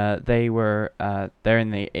 they're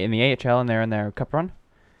in the AHL and they're in their cup run.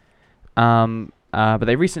 But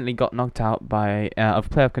they recently got knocked out of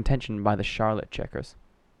playoff contention by the Charlotte Checkers.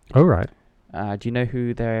 Oh, right. Do you know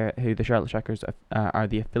who the Charlotte Checkers are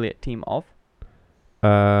the affiliate team of?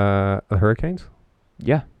 The Hurricanes?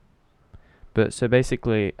 Yeah. But so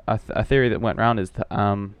basically, a theory that went around is that,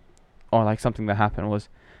 or like something that happened was,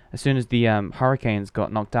 as soon as the Hurricanes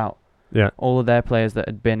got knocked out, Yeah. all of their players that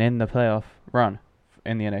had been in the playoff run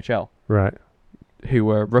in the NHL, Right. who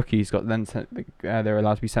were rookies, got then sent. They were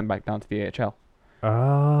allowed to be sent back down to the AHL.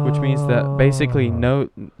 Oh. Which means that basically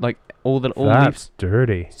all That's Leafs.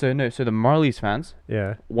 dirty. So the Marlies fans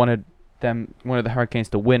Yeah. wanted the Hurricanes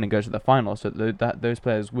to win and go to the final, so that those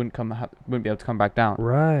players wouldn't be able to come back down.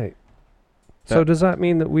 Right. So does that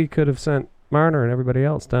mean that we could have sent Marner and everybody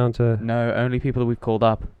else down to... No, only people that we've called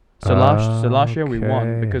up. So last year we won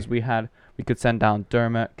Okay. because we could send down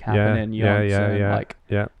Dermott, Kapanen, Johnson,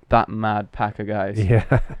 yeah. that mad pack of guys.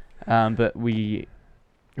 Yeah. But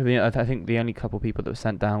I think the only couple people that were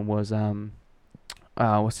sent down was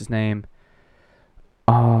what's his name?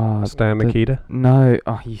 Stan Mikita? No,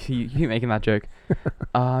 you keep making that joke.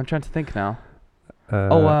 I'm trying to think now.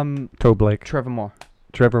 Toe Blake. Trevor Moore.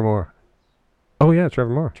 Trevor Moore. Oh, yeah, Trevor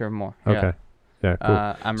Moore. Trevor Moore. Okay. Yeah, cool.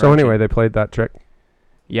 So Ramsey. anyway, they played that trick.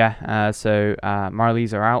 Yeah. So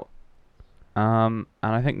Marlies are out. And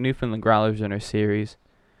I think Newfoundland Growlers are in a series.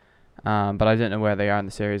 But I don't know where they are in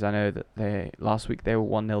the series. I know that last week they were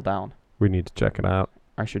 1-0 down. We need to check it out.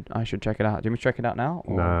 I should check it out. Do you want me to check it out now?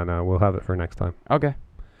 No, we'll have it for next time. Okay.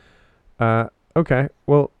 Okay.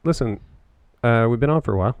 Well, listen, we've been on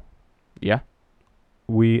for a while. Yeah.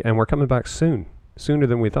 We're coming back sooner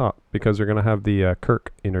than we thought, because we're going to have the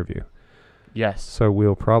Kirk interview. Yes. So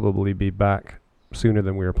we'll probably be back sooner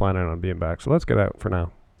than we were planning on being back. So let's get out for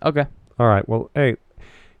now. Okay. All right. Well, hey,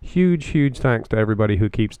 huge thanks to everybody who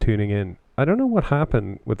keeps tuning in. I don't know what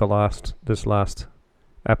happened with this last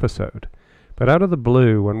episode, but out of the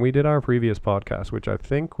blue, when we did our previous podcast, which I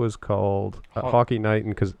think was called Hockey Night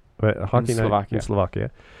in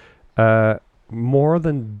Slovakia, more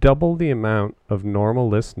than double the amount of normal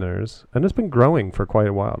listeners, and it's been growing for quite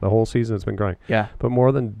a while. The whole season has been growing. Yeah. But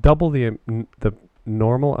more than double the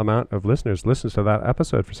normal amount of listeners listens to that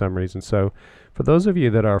episode for some reason. So for those of you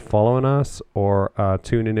that are following us or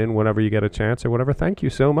tuning in whenever you get a chance or whatever, thank you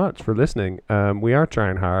so much for listening. We are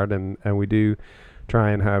trying hard, and we do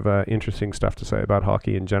try and have interesting stuff to say about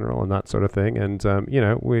hockey in general and that sort of thing. And,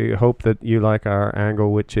 we hope that you like our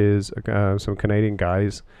angle, which is some Canadian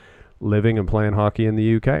guys living and playing hockey in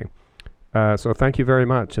the UK. So thank you very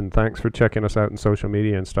much, and thanks for checking us out on social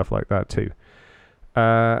media and stuff like that too.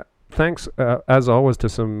 Thanks, as always, to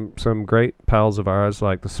some great pals of ours,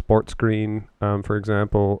 like the Sports Screen, for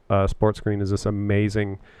example. Sports Screen is this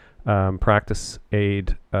amazing practice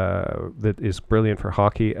aid that is brilliant for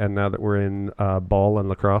hockey, and now that we're in ball and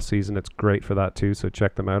lacrosse season, it's great for that too. So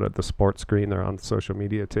check them out at the Sports Screen. They're on social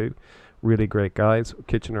media too. Really great guys.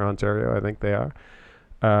 Kitchener, Ontario, I think they are.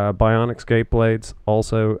 Bionic skate blades,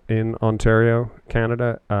 also in Ontario,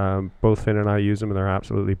 Canada. Both Finn and I use them, and they're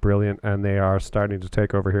absolutely brilliant, and they are starting to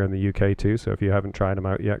take over here in the UK too. So if you haven't tried them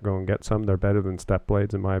out yet, go and get some. They're better than step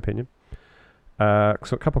blades, in my opinion. So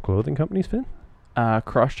a couple clothing companies, Finn.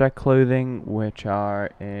 Crosscheck Clothing, which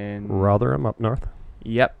are in Rotherham up north.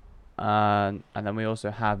 Yep. And then we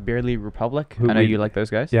also have Beer League Republic. I know you like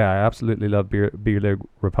those guys. Yeah, I absolutely love Beer League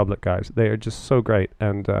Republic guys. They are just so great,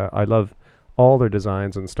 and I love all their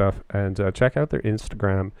designs and stuff. And check out their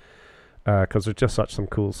Instagram. because there's just such some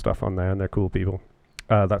cool stuff on there, and they're cool people.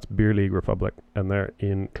 That's Beer League Republic, and they're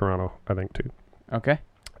in Toronto, I think, too. Okay.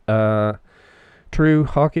 True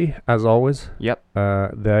Hockey, as always. Yep.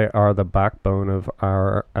 They are the backbone of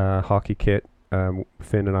our hockey kit.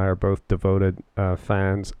 Finn and I are both devoted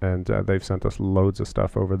fans, and they've sent us loads of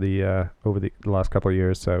stuff over the last couple of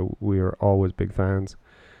years, so we are always big fans.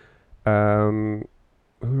 Who are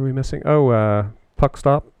we missing? Puck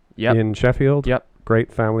Stop in Sheffield. Yep.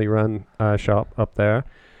 Great family-run shop up there.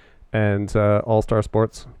 And All-Star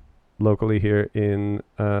Sports locally here in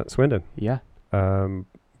Swindon. Yeah.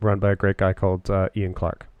 Run by a great guy called Ian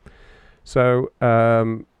Clark. So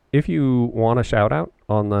if you want a shout out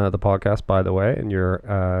on the podcast, by the way, and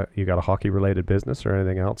you got a hockey related business or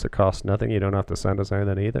anything else, it costs nothing. You don't have to send us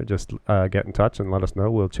anything either. Just get in touch and let us know.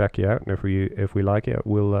 We'll check you out, and if we like you,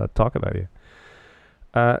 we'll talk about you.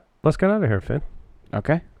 Let's get out of here, Finn.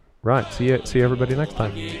 Okay. Right. See everybody next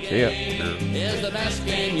time. See ya. Is the best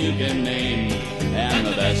game you can name, and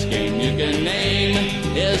the best game you can name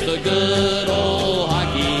is the good old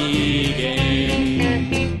hockey